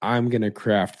 I'm going to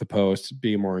craft the post,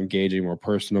 be more engaging, more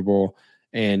personable,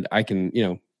 and I can,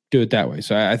 do it that way.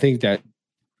 So I think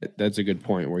that's a good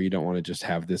point, where you don't want to just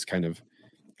have this kind of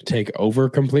take over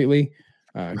completely,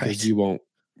 because you won't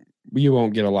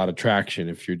get a lot of traction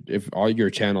if all your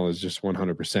channel is just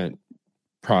 100%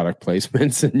 product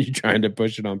placements and you're trying to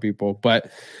push it on people.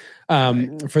 But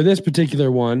for this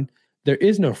particular one, there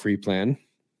is no free plan.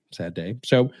 Sad day.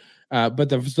 So, but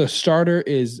the starter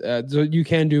is so you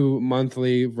can do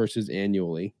monthly versus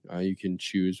annually. You can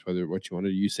choose what you want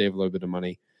to do. You save a little bit of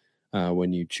money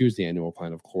when you choose the annual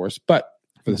plan, of course. But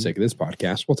for the sake of this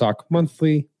podcast, we'll talk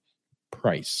monthly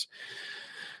price.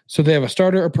 So they have a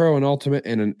starter, a pro, an ultimate,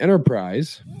 and an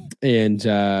enterprise. And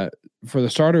for the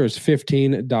starter, is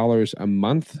 $15 a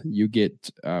month. You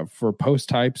get for post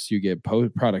types, you get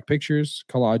product pictures,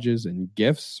 collages, and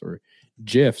GIFs, or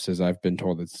GIFs, as I've been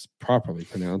told it's properly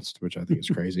pronounced, which I think is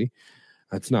crazy.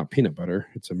 It's not peanut butter.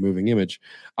 It's a moving image.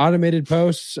 Automated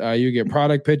posts, you get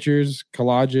product pictures,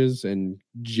 collages, and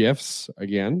GIFs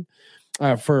again.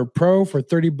 For pro, for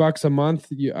 $30 a month,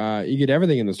 you get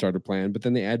everything in the starter plan, but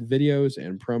then they add videos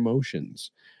and promotions.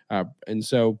 And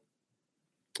so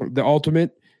the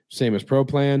ultimate, same as pro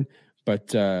plan,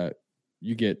 but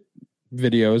you get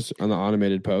videos on the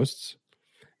automated posts.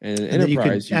 And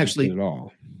enterprise, you actually get it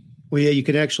all. Well, yeah, you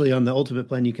can actually, on the ultimate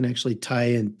plan, you can actually tie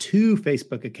in 2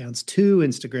 Facebook accounts, 2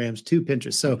 Instagrams, 2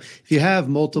 Pinterest. So if you have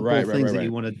multiple things that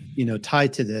you want to, tie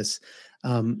to this,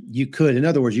 you could, in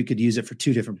other words, you could use it for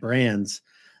 2 different brands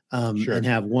and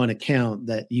have one account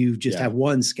that you just have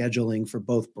one scheduling for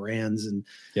both brands. And,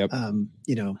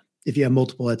 if you have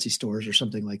multiple Etsy stores or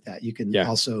something like that, you can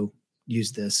also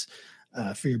use this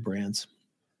for your brands.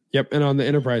 Yep. And on the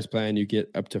enterprise plan, you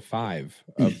get up to 5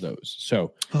 of those.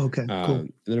 So cool. The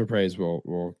enterprise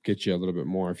will get you a little bit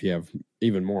more if you have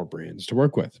even more brands to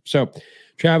work with. So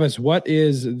Travis, what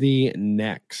is the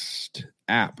next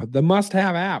app, the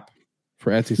must-have app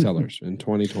for Etsy sellers in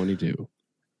 2022?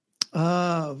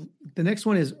 The next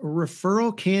one is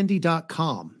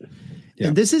referralcandy.com. Yeah.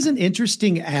 And this is an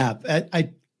interesting app. I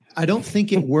don't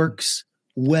think it works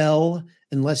well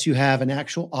unless you have an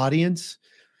actual audience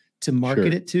to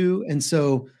market it to. And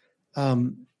so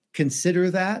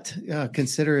consider that.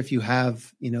 Consider if you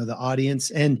have, the audience.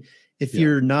 And if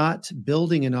you're not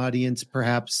building an audience,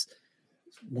 perhaps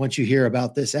once you hear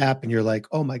about this app and you're like,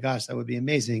 oh my gosh, that would be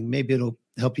amazing. Maybe it'll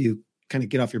help you kind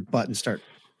of get off your butt and start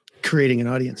creating an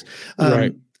audience.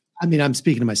 Right. I mean, I'm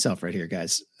speaking to myself right here,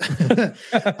 guys.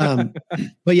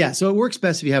 But yeah, so it works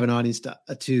best if you have an audience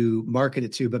to market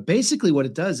it to. But basically what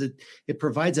it does, it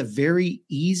provides a very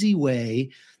easy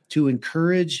way to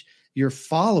encourage your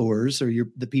followers or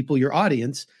the people, your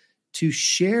audience, to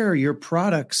share your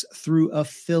products through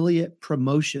affiliate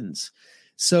promotions.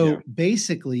 So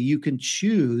basically you can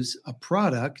choose a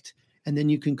product and then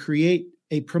you can create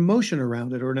a promotion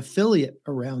around it or an affiliate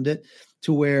around it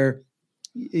to where,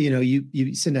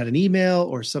 you send out an email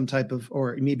or some type of,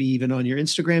 or maybe even on your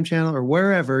Instagram channel or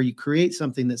wherever, you create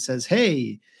something that says,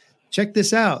 hey, check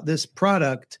this out, this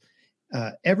product.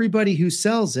 Everybody who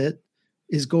sells it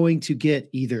is going to get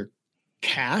either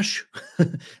cash,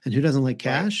 and who doesn't like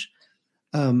cash?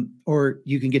 Or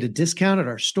you can get a discount at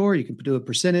our store. You can do a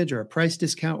percentage or a price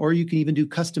discount, or you can even do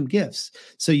custom gifts.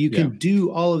 So you can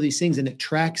do all of these things and it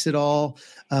tracks it all.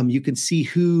 You can see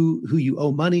who you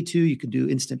owe money to. You can do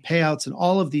instant payouts and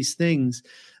all of these things.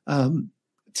 And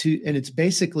it's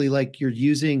basically like you're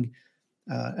using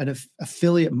an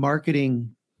affiliate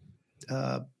marketing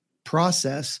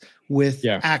process with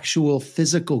actual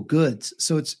physical goods.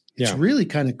 So it's really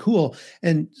kind of cool.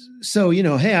 And so,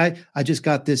 hey, I just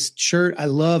got this shirt. I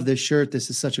love this shirt.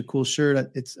 This is such a cool shirt.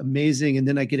 It's amazing. And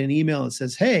then I get an email that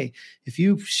says, hey, if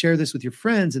you share this with your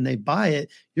friends and they buy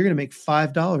it, you're going to make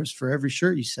 $5 for every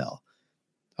shirt you sell.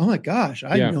 Oh my gosh.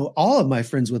 I know all of my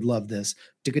friends would love this.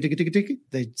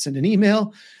 They send an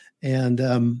email and,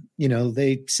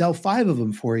 they sell 5 of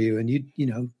them for you. And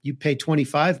you pay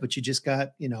 25, but you just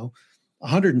got,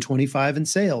 125 in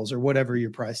sales or whatever your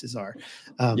prices are.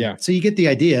 So you get the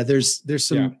idea. There's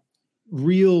some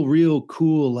real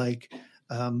cool,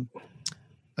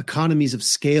 economies of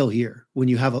scale here. When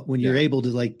you're able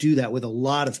to do that with a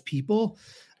lot of people,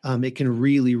 it can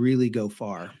really, really go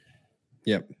far.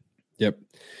 Yep.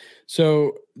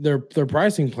 So their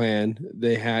pricing plan,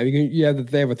 they have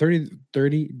a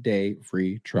 30-day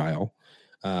free trial,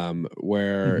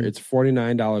 where it's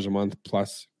 $49 a month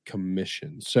plus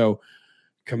commission. So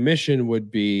commission would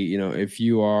be, if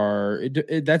you are,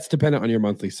 that's dependent on your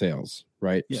monthly sales,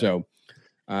 right? Yeah. So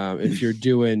if you're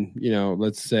doing,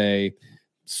 let's say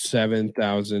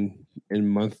 7,000 in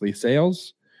monthly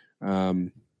sales,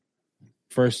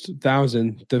 first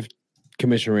 1,000, the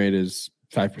commission rate is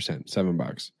 5%,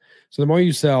 $7. So the more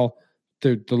you sell,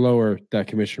 the lower that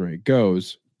commission rate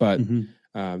goes. But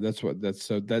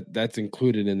That's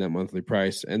included in that monthly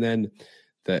price. And then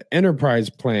the enterprise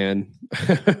plan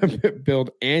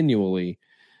billed annually,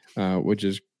 which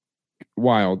is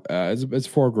wild. It's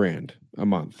 $4,000 a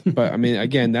month. But I mean,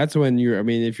 again, that's when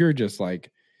if you're just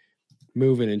like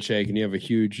moving and shaking, you have a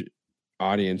huge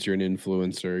audience, you're an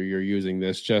influencer, you're using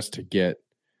this just to get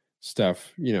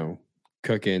stuff,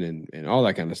 cooking and all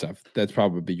that kind of stuff. That's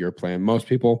probably your plan. Most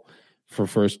people for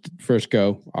first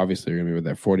go, obviously, you're gonna be with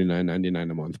that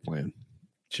 $49.99 a month plan.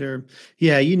 Sure.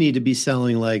 Yeah, you need to be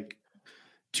selling like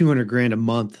 $200,000 a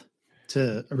month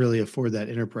to really afford that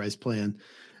enterprise plan.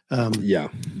 Yeah.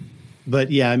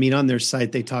 But yeah, I mean, on their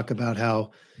site, they talk about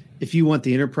how if you want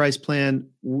the enterprise plan,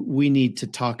 we need to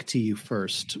talk to you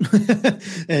first.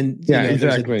 And exactly.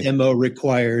 There's a demo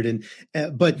required. And,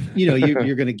 but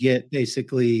you're going to get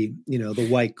basically, the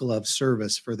white glove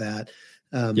service for that.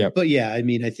 But yeah, I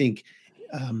mean, I think,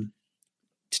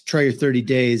 to try your 30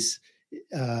 days,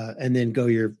 and then go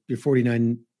your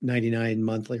 $49.99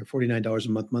 monthly or $49 a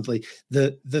month monthly.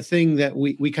 The thing that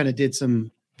we kind of did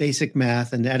some basic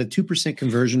math and at a 2%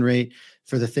 conversion rate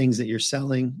for the things that you're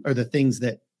selling, or the things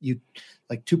that you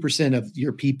like 2% of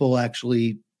your people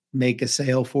actually make a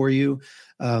sale for you.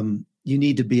 You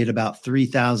need to be at about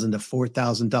 $3,000 to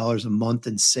 $4,000 a month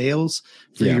in sales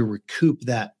for you to recoup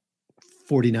that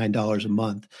 $49 a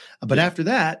month. But after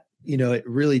that, it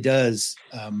really does,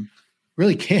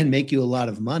 really can make you a lot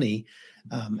of money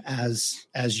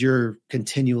as you're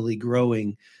continually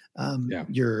growing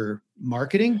your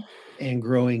marketing and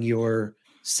growing your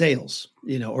sales,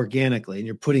 organically, and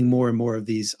you're putting more and more of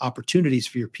these opportunities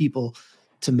for your people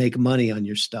to make money on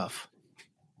your stuff.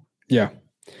 Yeah,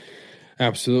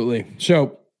 absolutely.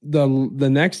 So the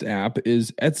next app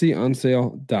is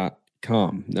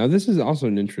EtsyOnSale.com. Now, this is also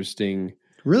an interesting,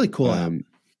 really cool app.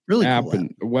 Really app cool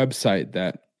and website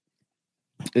that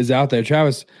is out there.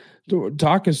 Travis,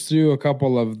 talk us through a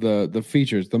couple of the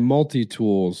features, the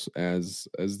multi-tools as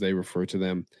they refer to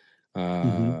them,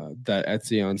 that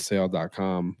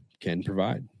EtsyOnSale.com can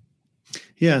provide.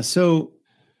 Yeah, so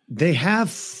they have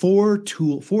four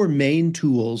main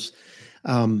tools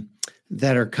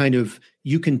that are kind of,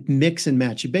 you can mix and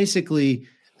match. You basically,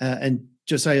 and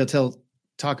Josiah will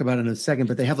talk about it in a second,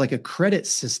 but they have like a credit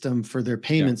system for their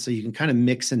payments, so you can kind of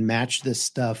mix and match this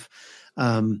stuff,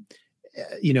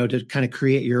 to kind of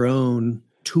create your own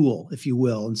tool, if you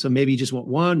will. And so maybe you just want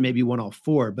one, maybe you want all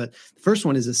four. But the first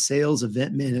one is a sales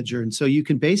event manager. And so you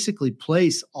can basically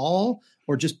place all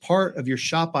or just part of your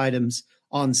shop items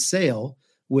on sale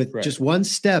with just one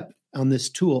step on this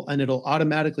tool, and it'll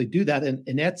automatically do that in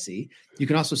Etsy. You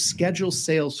can also schedule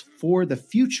sales for the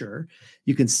future.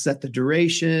 You can set the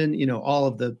duration, all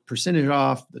of the percentage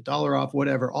off, the dollar off,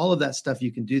 whatever, all of that stuff, you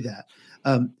can do that.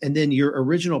 And then your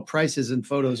original prices and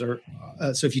photos are,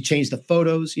 so if you change the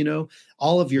photos,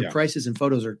 all of your prices and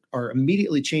photos are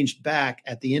immediately changed back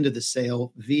at the end of the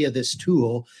sale via this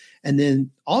tool. And then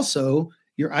also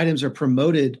your items are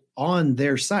promoted on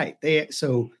their site.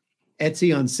 So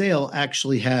Etsy on Sale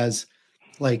actually has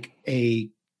like a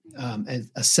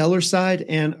seller side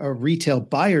and a retail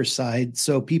buyer side.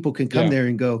 So people can come there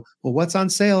and go, well, what's on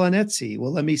sale on Etsy?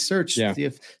 Well, let me search, see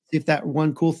if that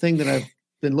one cool thing that I've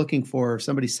been looking for,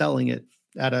 somebody's selling it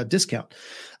at a discount.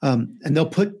 And they'll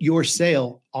put your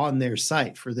sale on their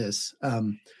site for this.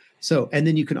 And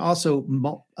then you can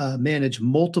also manage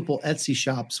multiple Etsy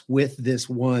shops with this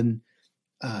one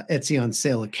Etsy on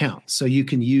Sale account. So you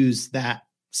can use that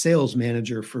sales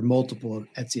manager for multiple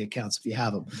Etsy accounts if you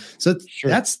have them. So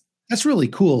that's really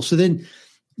cool. So then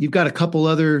you've got a couple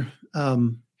other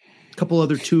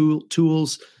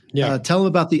tools. Tell them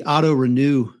about the auto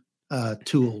renew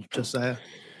tool, Josiah.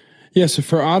 Yeah, so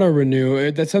for auto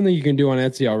renew, that's something you can do on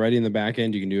Etsy already in the back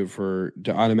end. You can do it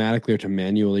to automatically or to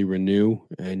manually renew,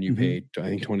 and you pay, I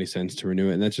think, 20 cents to renew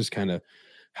it, and that just kind of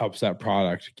helps that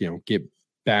product, get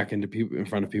back in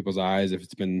front of people's eyes. If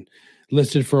it's been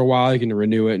listed for a while, you can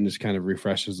renew it and just kind of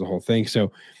refreshes the whole thing.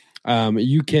 So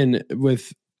you can,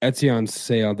 with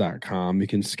EtsyOnSale.com, you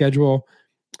can schedule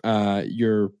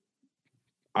your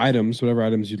items, whatever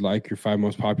items you'd like, your 5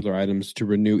 most popular items, to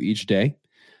renew each day.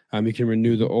 You can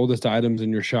renew the oldest items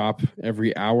in your shop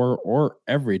every hour or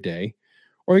every day,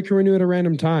 or you can renew at a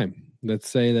random time. Let's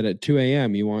say that at 2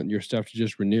 a.m. you want your stuff to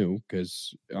just renew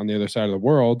because on the other side of the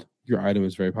world, your item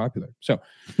is very popular. So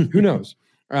who knows?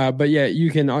 But yeah, you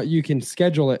can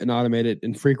schedule it and automate it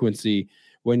in frequency.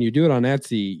 When you do it on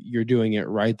Etsy, you're doing it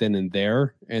right then and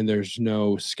there, and there's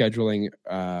no scheduling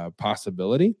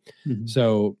possibility.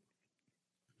 So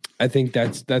I think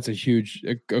that's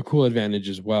a cool advantage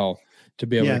as well, to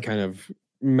be able to kind of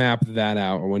map that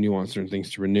out, or when you want certain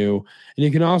things to renew. And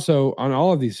you can also, on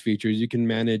all of these features, you can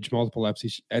manage multiple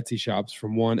Etsy shops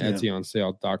from one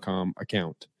EtsyOnSale.com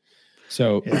account.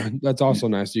 So that's also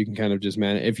nice. You can kind of just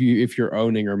manage if you're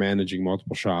owning or managing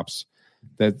multiple shops.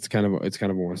 It's kind of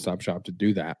a one-stop shop to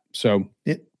do that. So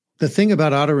the thing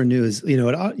about auto renew is,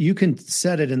 you can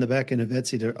set it in the back end of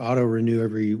Etsy to auto renew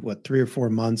every 3 or 4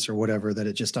 months or whatever, that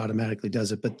it just automatically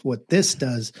does it. But what this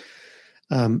does,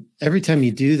 every time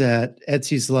you do that,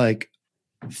 Etsy's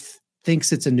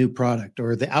thinks it's a new product,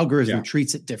 or the algorithm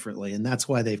treats it differently. And that's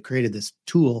why they've created this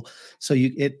tool. So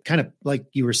it kind of, like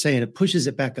you were saying, it pushes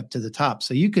it back up to the top.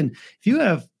 So you can, if you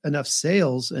have enough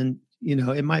sales, and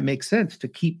it might make sense to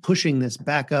keep pushing this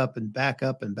back up and back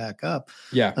up and back up.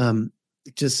 Yeah.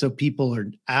 Just so people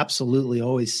are absolutely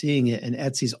always seeing it, and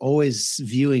Etsy's always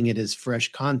viewing it as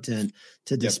fresh content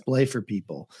to display for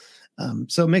people.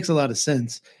 So it makes a lot of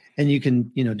sense. And you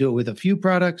can, do it with a few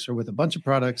products or with a bunch of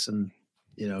products, and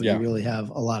you really have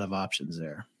a lot of options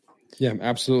there. Yeah,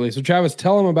 absolutely. So Travis,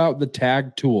 tell them about the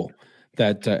tag tool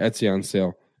that Etsy on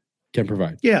Sale can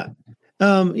provide. Yeah.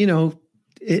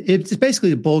 It's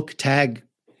basically a bulk tag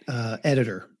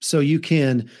editor. So you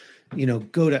can,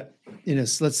 go to,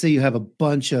 let's say you have a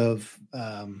bunch of,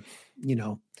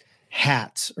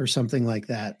 hats or something like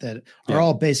that are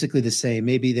all basically the same.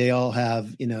 Maybe they all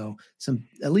have,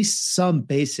 at least some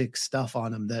basic stuff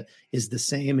on them that is the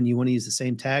same, and you want to use the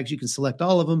same tags. You can select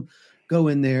all of them, go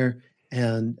in there,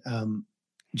 and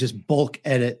just bulk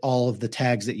edit all of the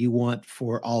tags that you want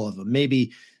for all of them.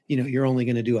 Maybe, you're only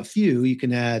going to do a few. You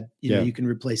can add, you can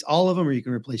replace all of them, or you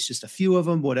can replace just a few of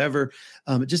them, whatever.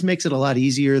 It just makes it a lot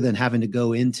easier than having to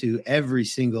go into every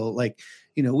single, I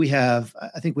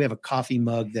think we have a coffee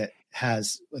mug that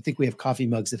we have coffee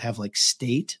mugs that have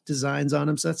state designs on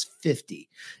them. So that's 50,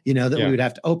 we would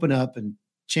have to open up and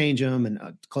change them, and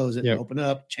close it and open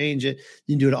up, change it.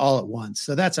 You can do it all at once.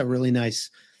 So that's a really nice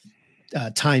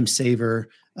time saver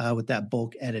with that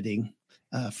bulk editing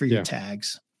for your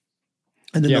tags.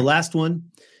 And then the last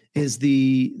one is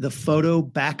the photo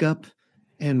backup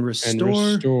and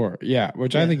restore.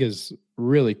 Which I think is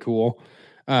really cool.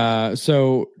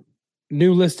 So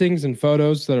new listings and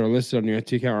photos that are listed on your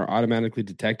Etsy account are automatically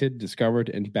detected, discovered,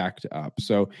 and backed up.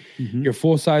 So your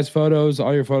full-size photos,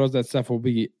 all your photos, that stuff will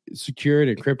be secured,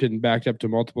 encrypted, and backed up to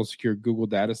multiple secure Google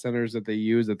data centers that they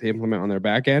implement on their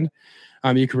back end.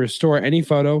 You can restore any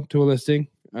photo to a listing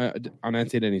on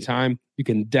Etsy at any time. You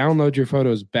can download your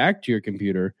photos back to your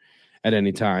computer at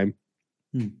any time.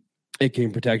 It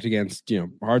can protect against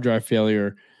hard drive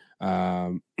failure.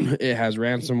 It has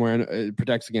ransomware, and it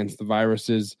protects against the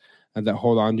viruses that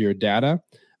hold on to your data.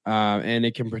 And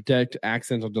it can protect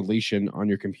accidental deletion on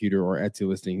your computer or Etsy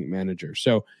listing manager.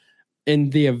 So in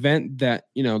the event that,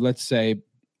 let's say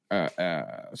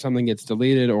something gets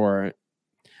deleted, or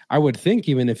I would think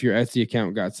even if your Etsy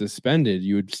account got suspended,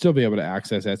 you would still be able to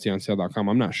access EtsyOnSale.com.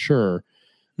 I'm not sure,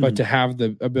 but to have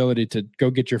the ability to go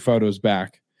get your photos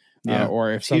back,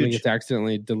 or if something gets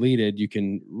accidentally deleted, you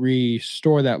can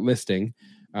restore that listing.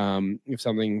 If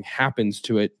something happens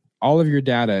to it, all of your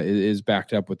data is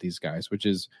backed up with these guys, which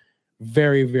is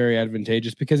very, very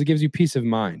advantageous because it gives you peace of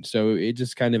mind. So it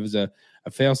just kind of is a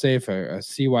fail-safe, a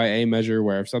CYA measure,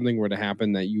 where if something were to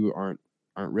happen that you aren't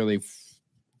really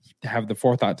have the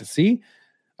forethought to see,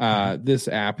 this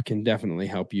app can definitely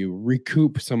help you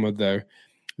recoup some of the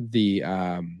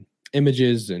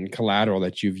images and collateral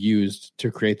that you've used to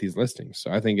create these listings.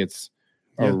 So I think it's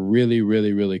a really,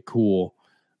 really, really cool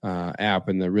app,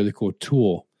 and a really cool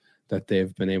tool that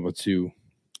they've been able to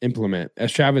implement.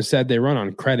 As Travis said, they run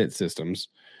on credit systems.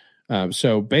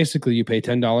 So basically you pay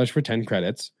 $10 for 10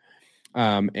 credits.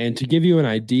 And to give you an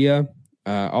idea,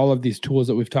 all of these tools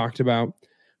that we've talked about,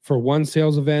 for one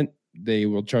sales event, they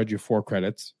will charge you 4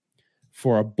 credits.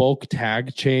 For a bulk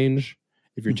tag change,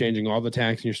 if you're changing all the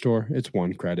tags in your store, it's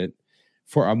 1 credit.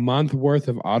 For a month worth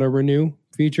of auto renew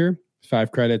feature,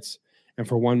 5 credits. And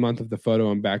for 1 month of the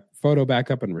photo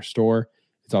backup and restore,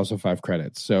 it's also 5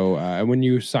 credits. So and when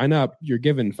you sign up, you're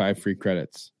given 5 free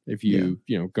credits if you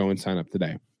go and sign up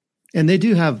today. And they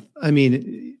do have,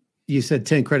 you said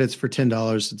 10 credits for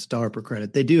 $10. It's $1 per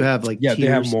credit. They do have tiers. They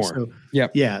have more. So,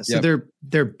 so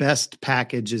their best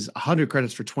package is 100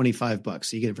 credits for $25.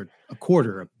 So you get it for a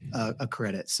quarter a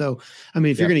credit. So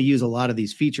if you're going to use a lot of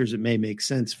these features, it may make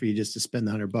sense for you just to spend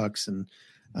the $100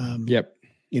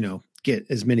 and get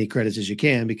as many credits as you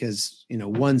can, because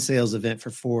one sales event for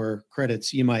 4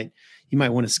 credits, you might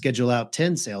want to schedule out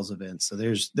 10 sales events. So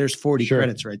there's 40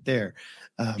 credits right there.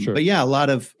 But a lot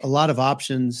of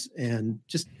options, and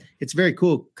just it's very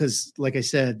cool because, like I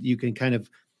said, you can kind of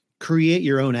create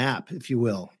your own app, if you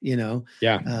will,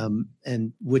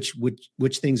 and which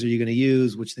things are you going to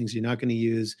use, which things you're not going to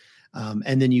use.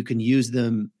 And then you can use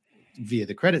them via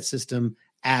the credit system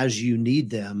as you need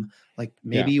them. Like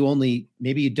maybe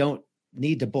you don't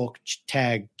need to bulk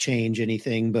tag change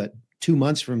anything, but 2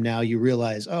 months from now you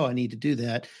realize, oh, I need to do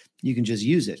that. You can just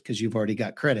use it because you've already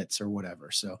got credits or whatever.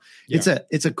 So it's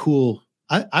a cool,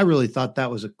 I really thought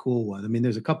that was a cool one. I mean,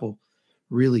 there's a couple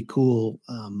really cool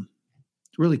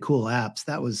apps.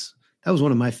 That was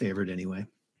one of my favorite anyway.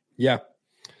 Yeah.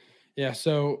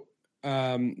 So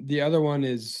the other one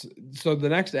is, so the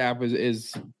next app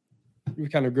is we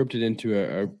kind of grouped it into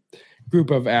a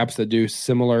group of apps that do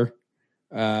similar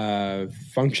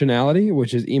functionality,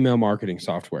 which is email marketing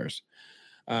softwares.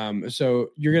 So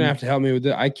you're going to have to help me with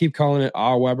it. I keep calling it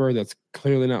Aweber. That's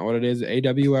clearly not what it is.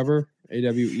 Aweber.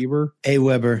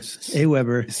 Aweber.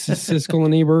 Siskel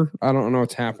and Eber. I don't know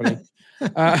what's happening.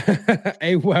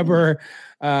 Aweber,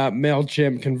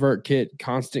 MailChimp, ConvertKit,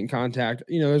 Constant Contact.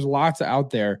 There's lots out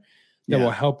there that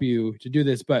will help you to do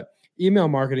this, but email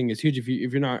marketing is huge. If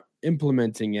you're not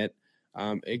implementing it,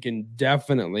 it can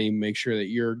definitely make sure that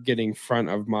you're getting front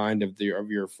of mind of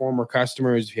your former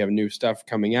customers. If you have new stuff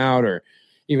coming out, or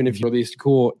even if you released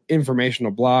cool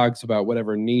informational blogs about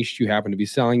whatever niche you happen to be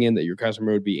selling in that your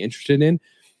customer would be interested in,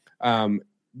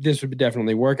 this would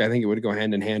definitely work. I think it would go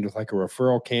hand in hand with like a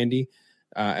referral candy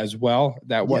as well,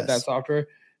 that software,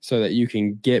 so that you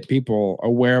can get people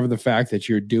aware of the fact that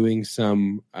you're doing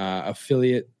some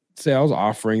affiliate sales,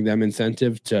 offering them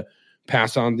incentive to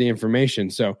pass on the information.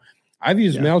 So I've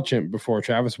used MailChimp before,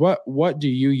 Travis. What do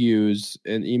you use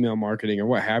in email marketing, or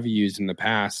what have you used in the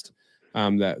past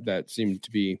that seemed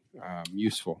to be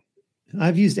useful?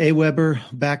 I've used Aweber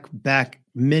back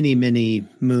many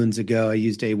moons ago. I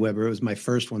used Aweber. It was my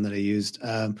first one that I used.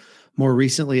 More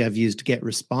recently, I've used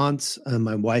GetResponse.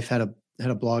 My wife had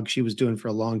a blog she was doing for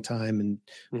a long time, and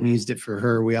we used it for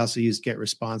her. We also used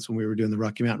GetResponse when we were doing the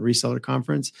Rocky Mountain Reseller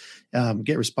Conference.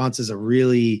 GetResponse is a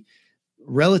really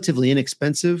relatively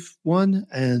inexpensive one,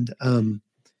 and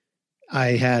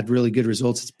I had really good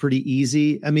results. It's pretty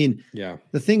easy. I mean,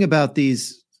 the thing about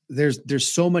these, there's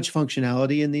so much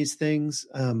functionality in these things,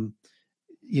 to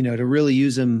really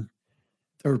use them,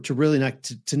 or to really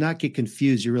not get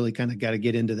confused. You really kind of got to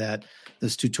get into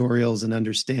those tutorials and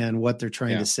understand what they're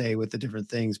trying to say with the different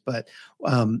things. But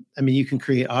I mean, you can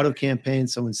create auto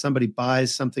campaigns. So when somebody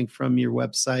buys something from your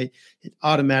website, it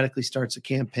automatically starts a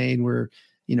campaign where,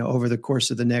 over the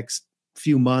course of the next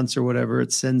few months or whatever, it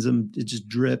just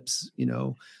drips,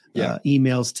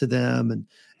 emails to them.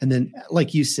 And then,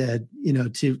 like you said,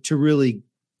 to really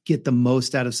get the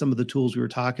most out of some of the tools we were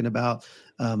talking about,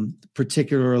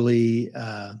 particularly,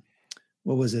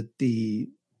 what was it? The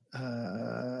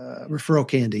referral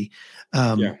candy.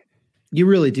 You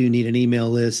really do need an email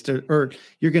list, or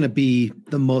you're going to be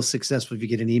the most successful if you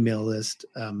get an email list.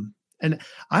 And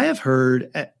I have heard,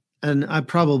 and I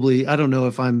don't know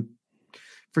if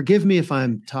forgive me if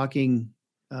I'm talking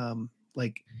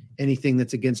like anything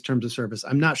that's against terms of service.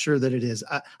 I'm not sure that it is.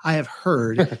 I have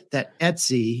heard that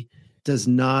Etsy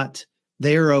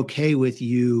they're okay with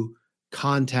you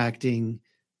contacting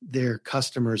their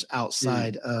customers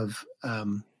outside of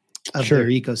their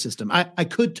ecosystem. I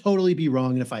could totally be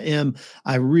wrong. And if I am,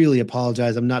 I really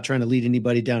apologize. I'm not trying to lead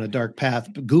anybody down a dark path,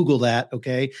 but Google that.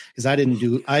 Okay. Cause I didn't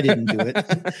do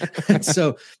it.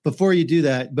 So before you do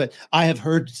that, but I have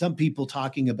heard some people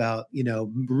talking about,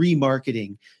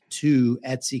 remarketing to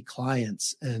Etsy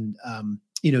clients and,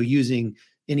 using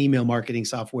an email marketing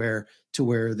software to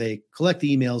where they collect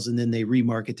the emails and then they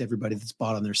remarket to everybody that's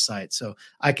bought on their site. So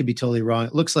I could be totally wrong.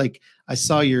 It looks like I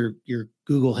saw your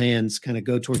Google hands kind of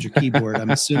go towards your keyboard. I'm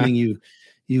assuming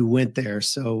you went there.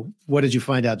 So what did you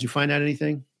find out? Did you find out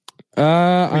anything?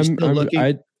 I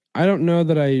don't know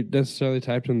that I necessarily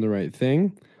typed in the right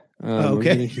thing. I'm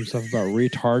getting some stuff about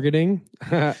retargeting.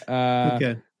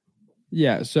 Okay.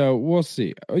 Yeah. So we'll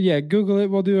see. Oh yeah. Google it.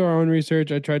 We'll do our own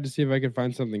research. I tried to see if I could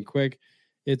find something quick.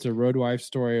 It's a road wife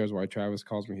story, is why Travis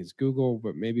calls me his Google,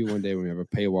 but maybe one day when we have a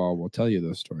paywall, we'll tell you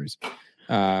those stories,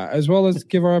 as well as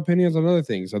give our opinions on other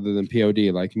things other than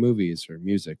POD, like movies or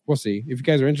music. We'll see. If you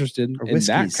guys are interested in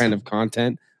that kind of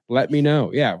content, let me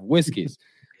know. Yeah, whiskeys.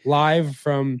 Live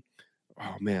from,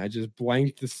 oh man, I just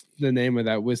blanked the name of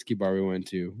that whiskey bar we went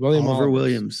to. Oliver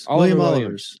Williams. William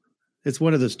Oliver's. It's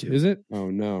one of those two. Is it?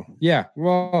 Oh no. Yeah.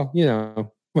 Well,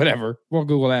 whatever. We'll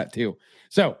Google that too.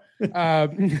 So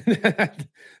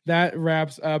that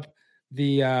wraps up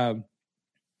the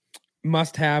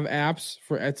must-have apps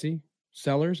for Etsy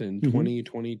sellers in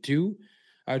 2022.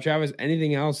 Travis,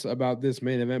 anything else about this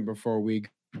main event before we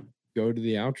go to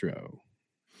the outro?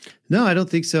 No, I don't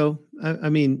think so. I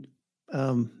mean,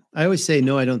 I always say,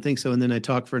 no, I don't think so. And then I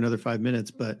talk for another 5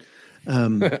 minutes, but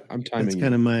I'm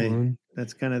timing.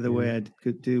 That's kind of the way I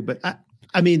could do. But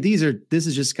I mean, this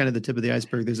is just kind of the tip of the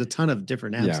iceberg. There's a ton of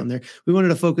different apps on there. We wanted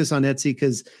to focus on Etsy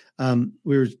because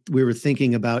we were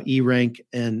thinking about eRank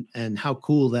and how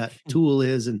cool that tool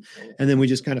is. And then we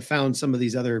just kind of found some of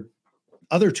these other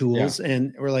tools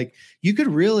and we're like, you could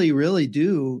really, really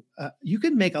do, you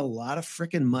could make a lot of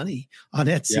freaking money on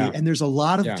Etsy. And there's a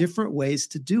lot of different ways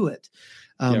to do it.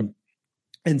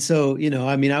 And so,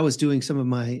 I mean, I was doing some of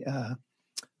my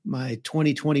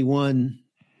 2021,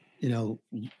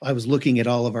 I was looking at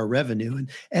all of our revenue, and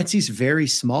Etsy's very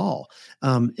small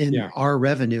in our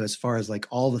revenue as far as like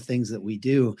all the things that we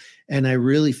do. And I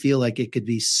really feel like it could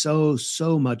be so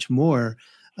much more.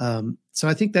 So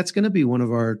I think that's going to be one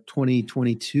of our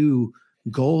 2022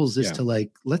 goals is to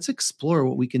like, let's explore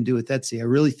what we can do with Etsy. I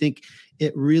really think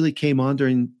it really came on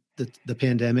during the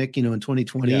pandemic, in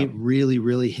 2020, it really,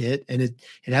 really hit, and it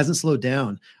hasn't slowed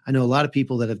down. I know a lot of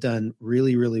people that have done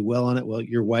really, really well on it. Well,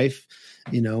 your wife,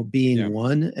 being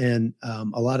one, and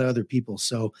a lot of other people.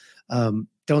 So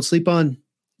don't sleep on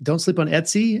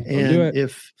Etsy. And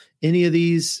if any of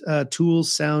these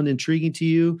tools sound intriguing to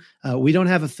you, we don't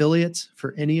have affiliates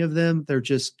for any of them. They're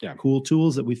just cool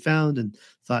tools that we found and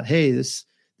thought, hey, this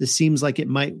seems like it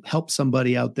might help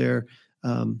somebody out there.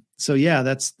 So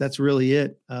that's really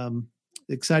it.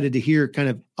 Excited to hear kind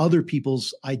of other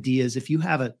people's ideas. If you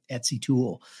have an Etsy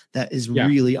tool that is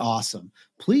really awesome,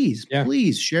 please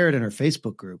share it in our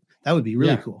Facebook group. That would be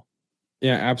really cool.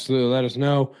 Yeah, absolutely. Let us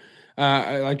know.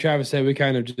 Like Travis said, we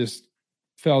kind of just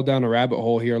fell down a rabbit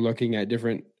hole here looking at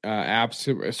different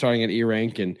apps, starting at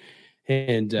eRank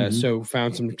and so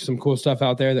found some cool stuff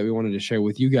out there that we wanted to share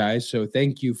with you guys. So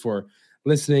thank you for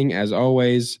listening as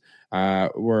always.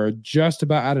 We're just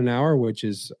about at an hour, which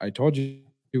is, I told you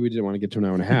we didn't want to get to an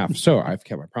hour and a half. So I've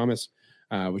kept my promise,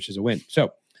 which is a win.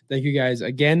 So thank you guys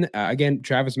again.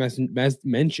 Travis mentioned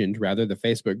the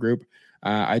Facebook group.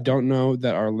 I don't know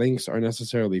that our links are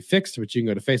necessarily fixed, but you can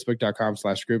go to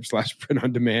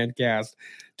facebook.com/group/printondemandcast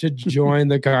to join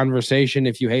the conversation.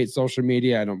 If you hate social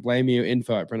media, I don't blame you.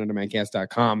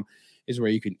 info@printondemandcast.com is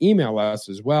where you can email us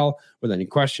as well with any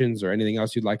questions or anything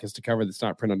else you'd like us to cover that's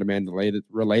not print on demand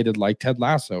related like Ted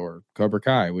Lasso or Cobra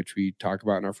Kai, which we talk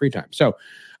about in our free time. So,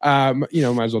 might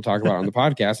as well talk about it on the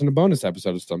podcast and a bonus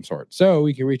episode of some sort. So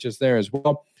we can reach us there as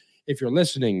well. If you're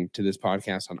listening to this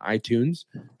podcast on iTunes,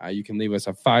 you can leave us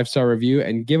a 5-star review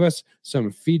and give us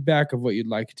some feedback of what you'd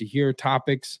like to hear,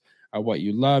 topics, what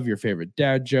you love, your favorite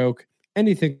dad joke,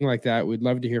 anything like that. We'd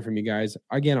love to hear from you guys.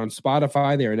 Again, on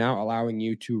Spotify, they are now allowing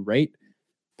you to rate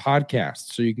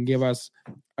podcasts. So you can give us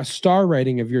a star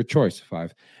rating of your choice,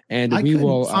 5. And we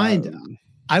will find.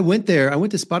 I went to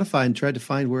Spotify and tried to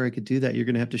find where I could do that. You're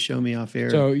going to have to show me off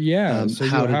air. So so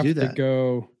how to do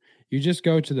that. You just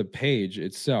go to the page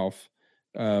itself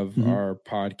of our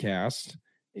podcast.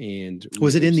 And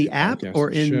was it in the app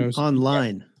or in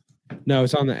online? No,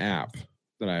 it's on the app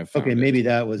that I have found. Okay, maybe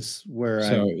that was where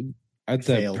at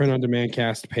the Print on Demand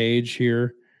Cast page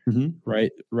here,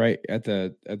 right at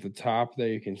the top there,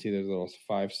 you can see there's a little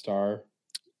 5-star.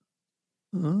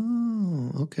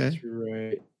 Oh, okay. It's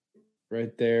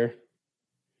right there.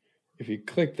 If you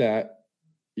click that,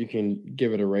 you can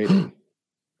give it a rating.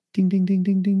 Ding, ding, ding,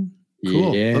 ding, ding.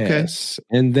 Cool. Yes.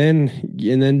 Okay. And then,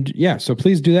 so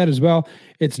please do that as well.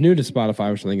 It's new to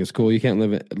Spotify, which I think is cool. You can't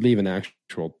leave an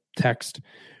actual text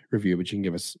review, but you can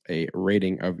give us a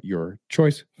rating of your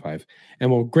choice, 5,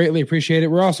 and we'll greatly appreciate it.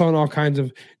 We're also on all kinds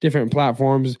of different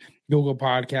platforms, Google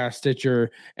Podcast, Stitcher,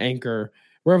 Anchor,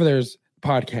 wherever there's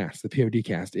podcasts, the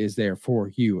PODcast is there for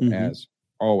you as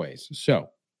always. So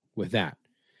with that,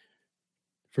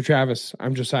 for Travis,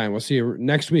 I'm Josiah, and we'll see you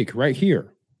next week right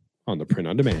here on the Print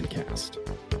on Demand Cast.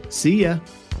 See ya.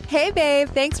 Hey, babe.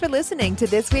 Thanks for listening to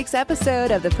this week's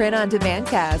episode of the Print on Demand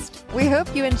Cast. We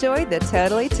hope you enjoyed the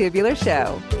Totally Tubular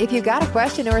Show. If you've got a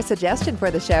question or a suggestion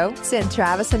for the show, send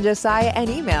Travis and Josiah an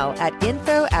email at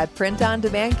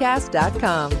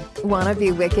info@printondemandcast.com. Want to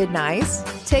be wicked nice?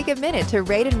 Take a minute to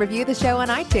rate and review the show on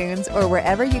iTunes or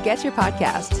wherever you get your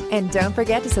podcast. And don't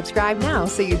forget to subscribe now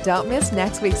so you don't miss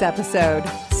next week's episode.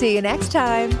 See you next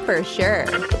time, for sure.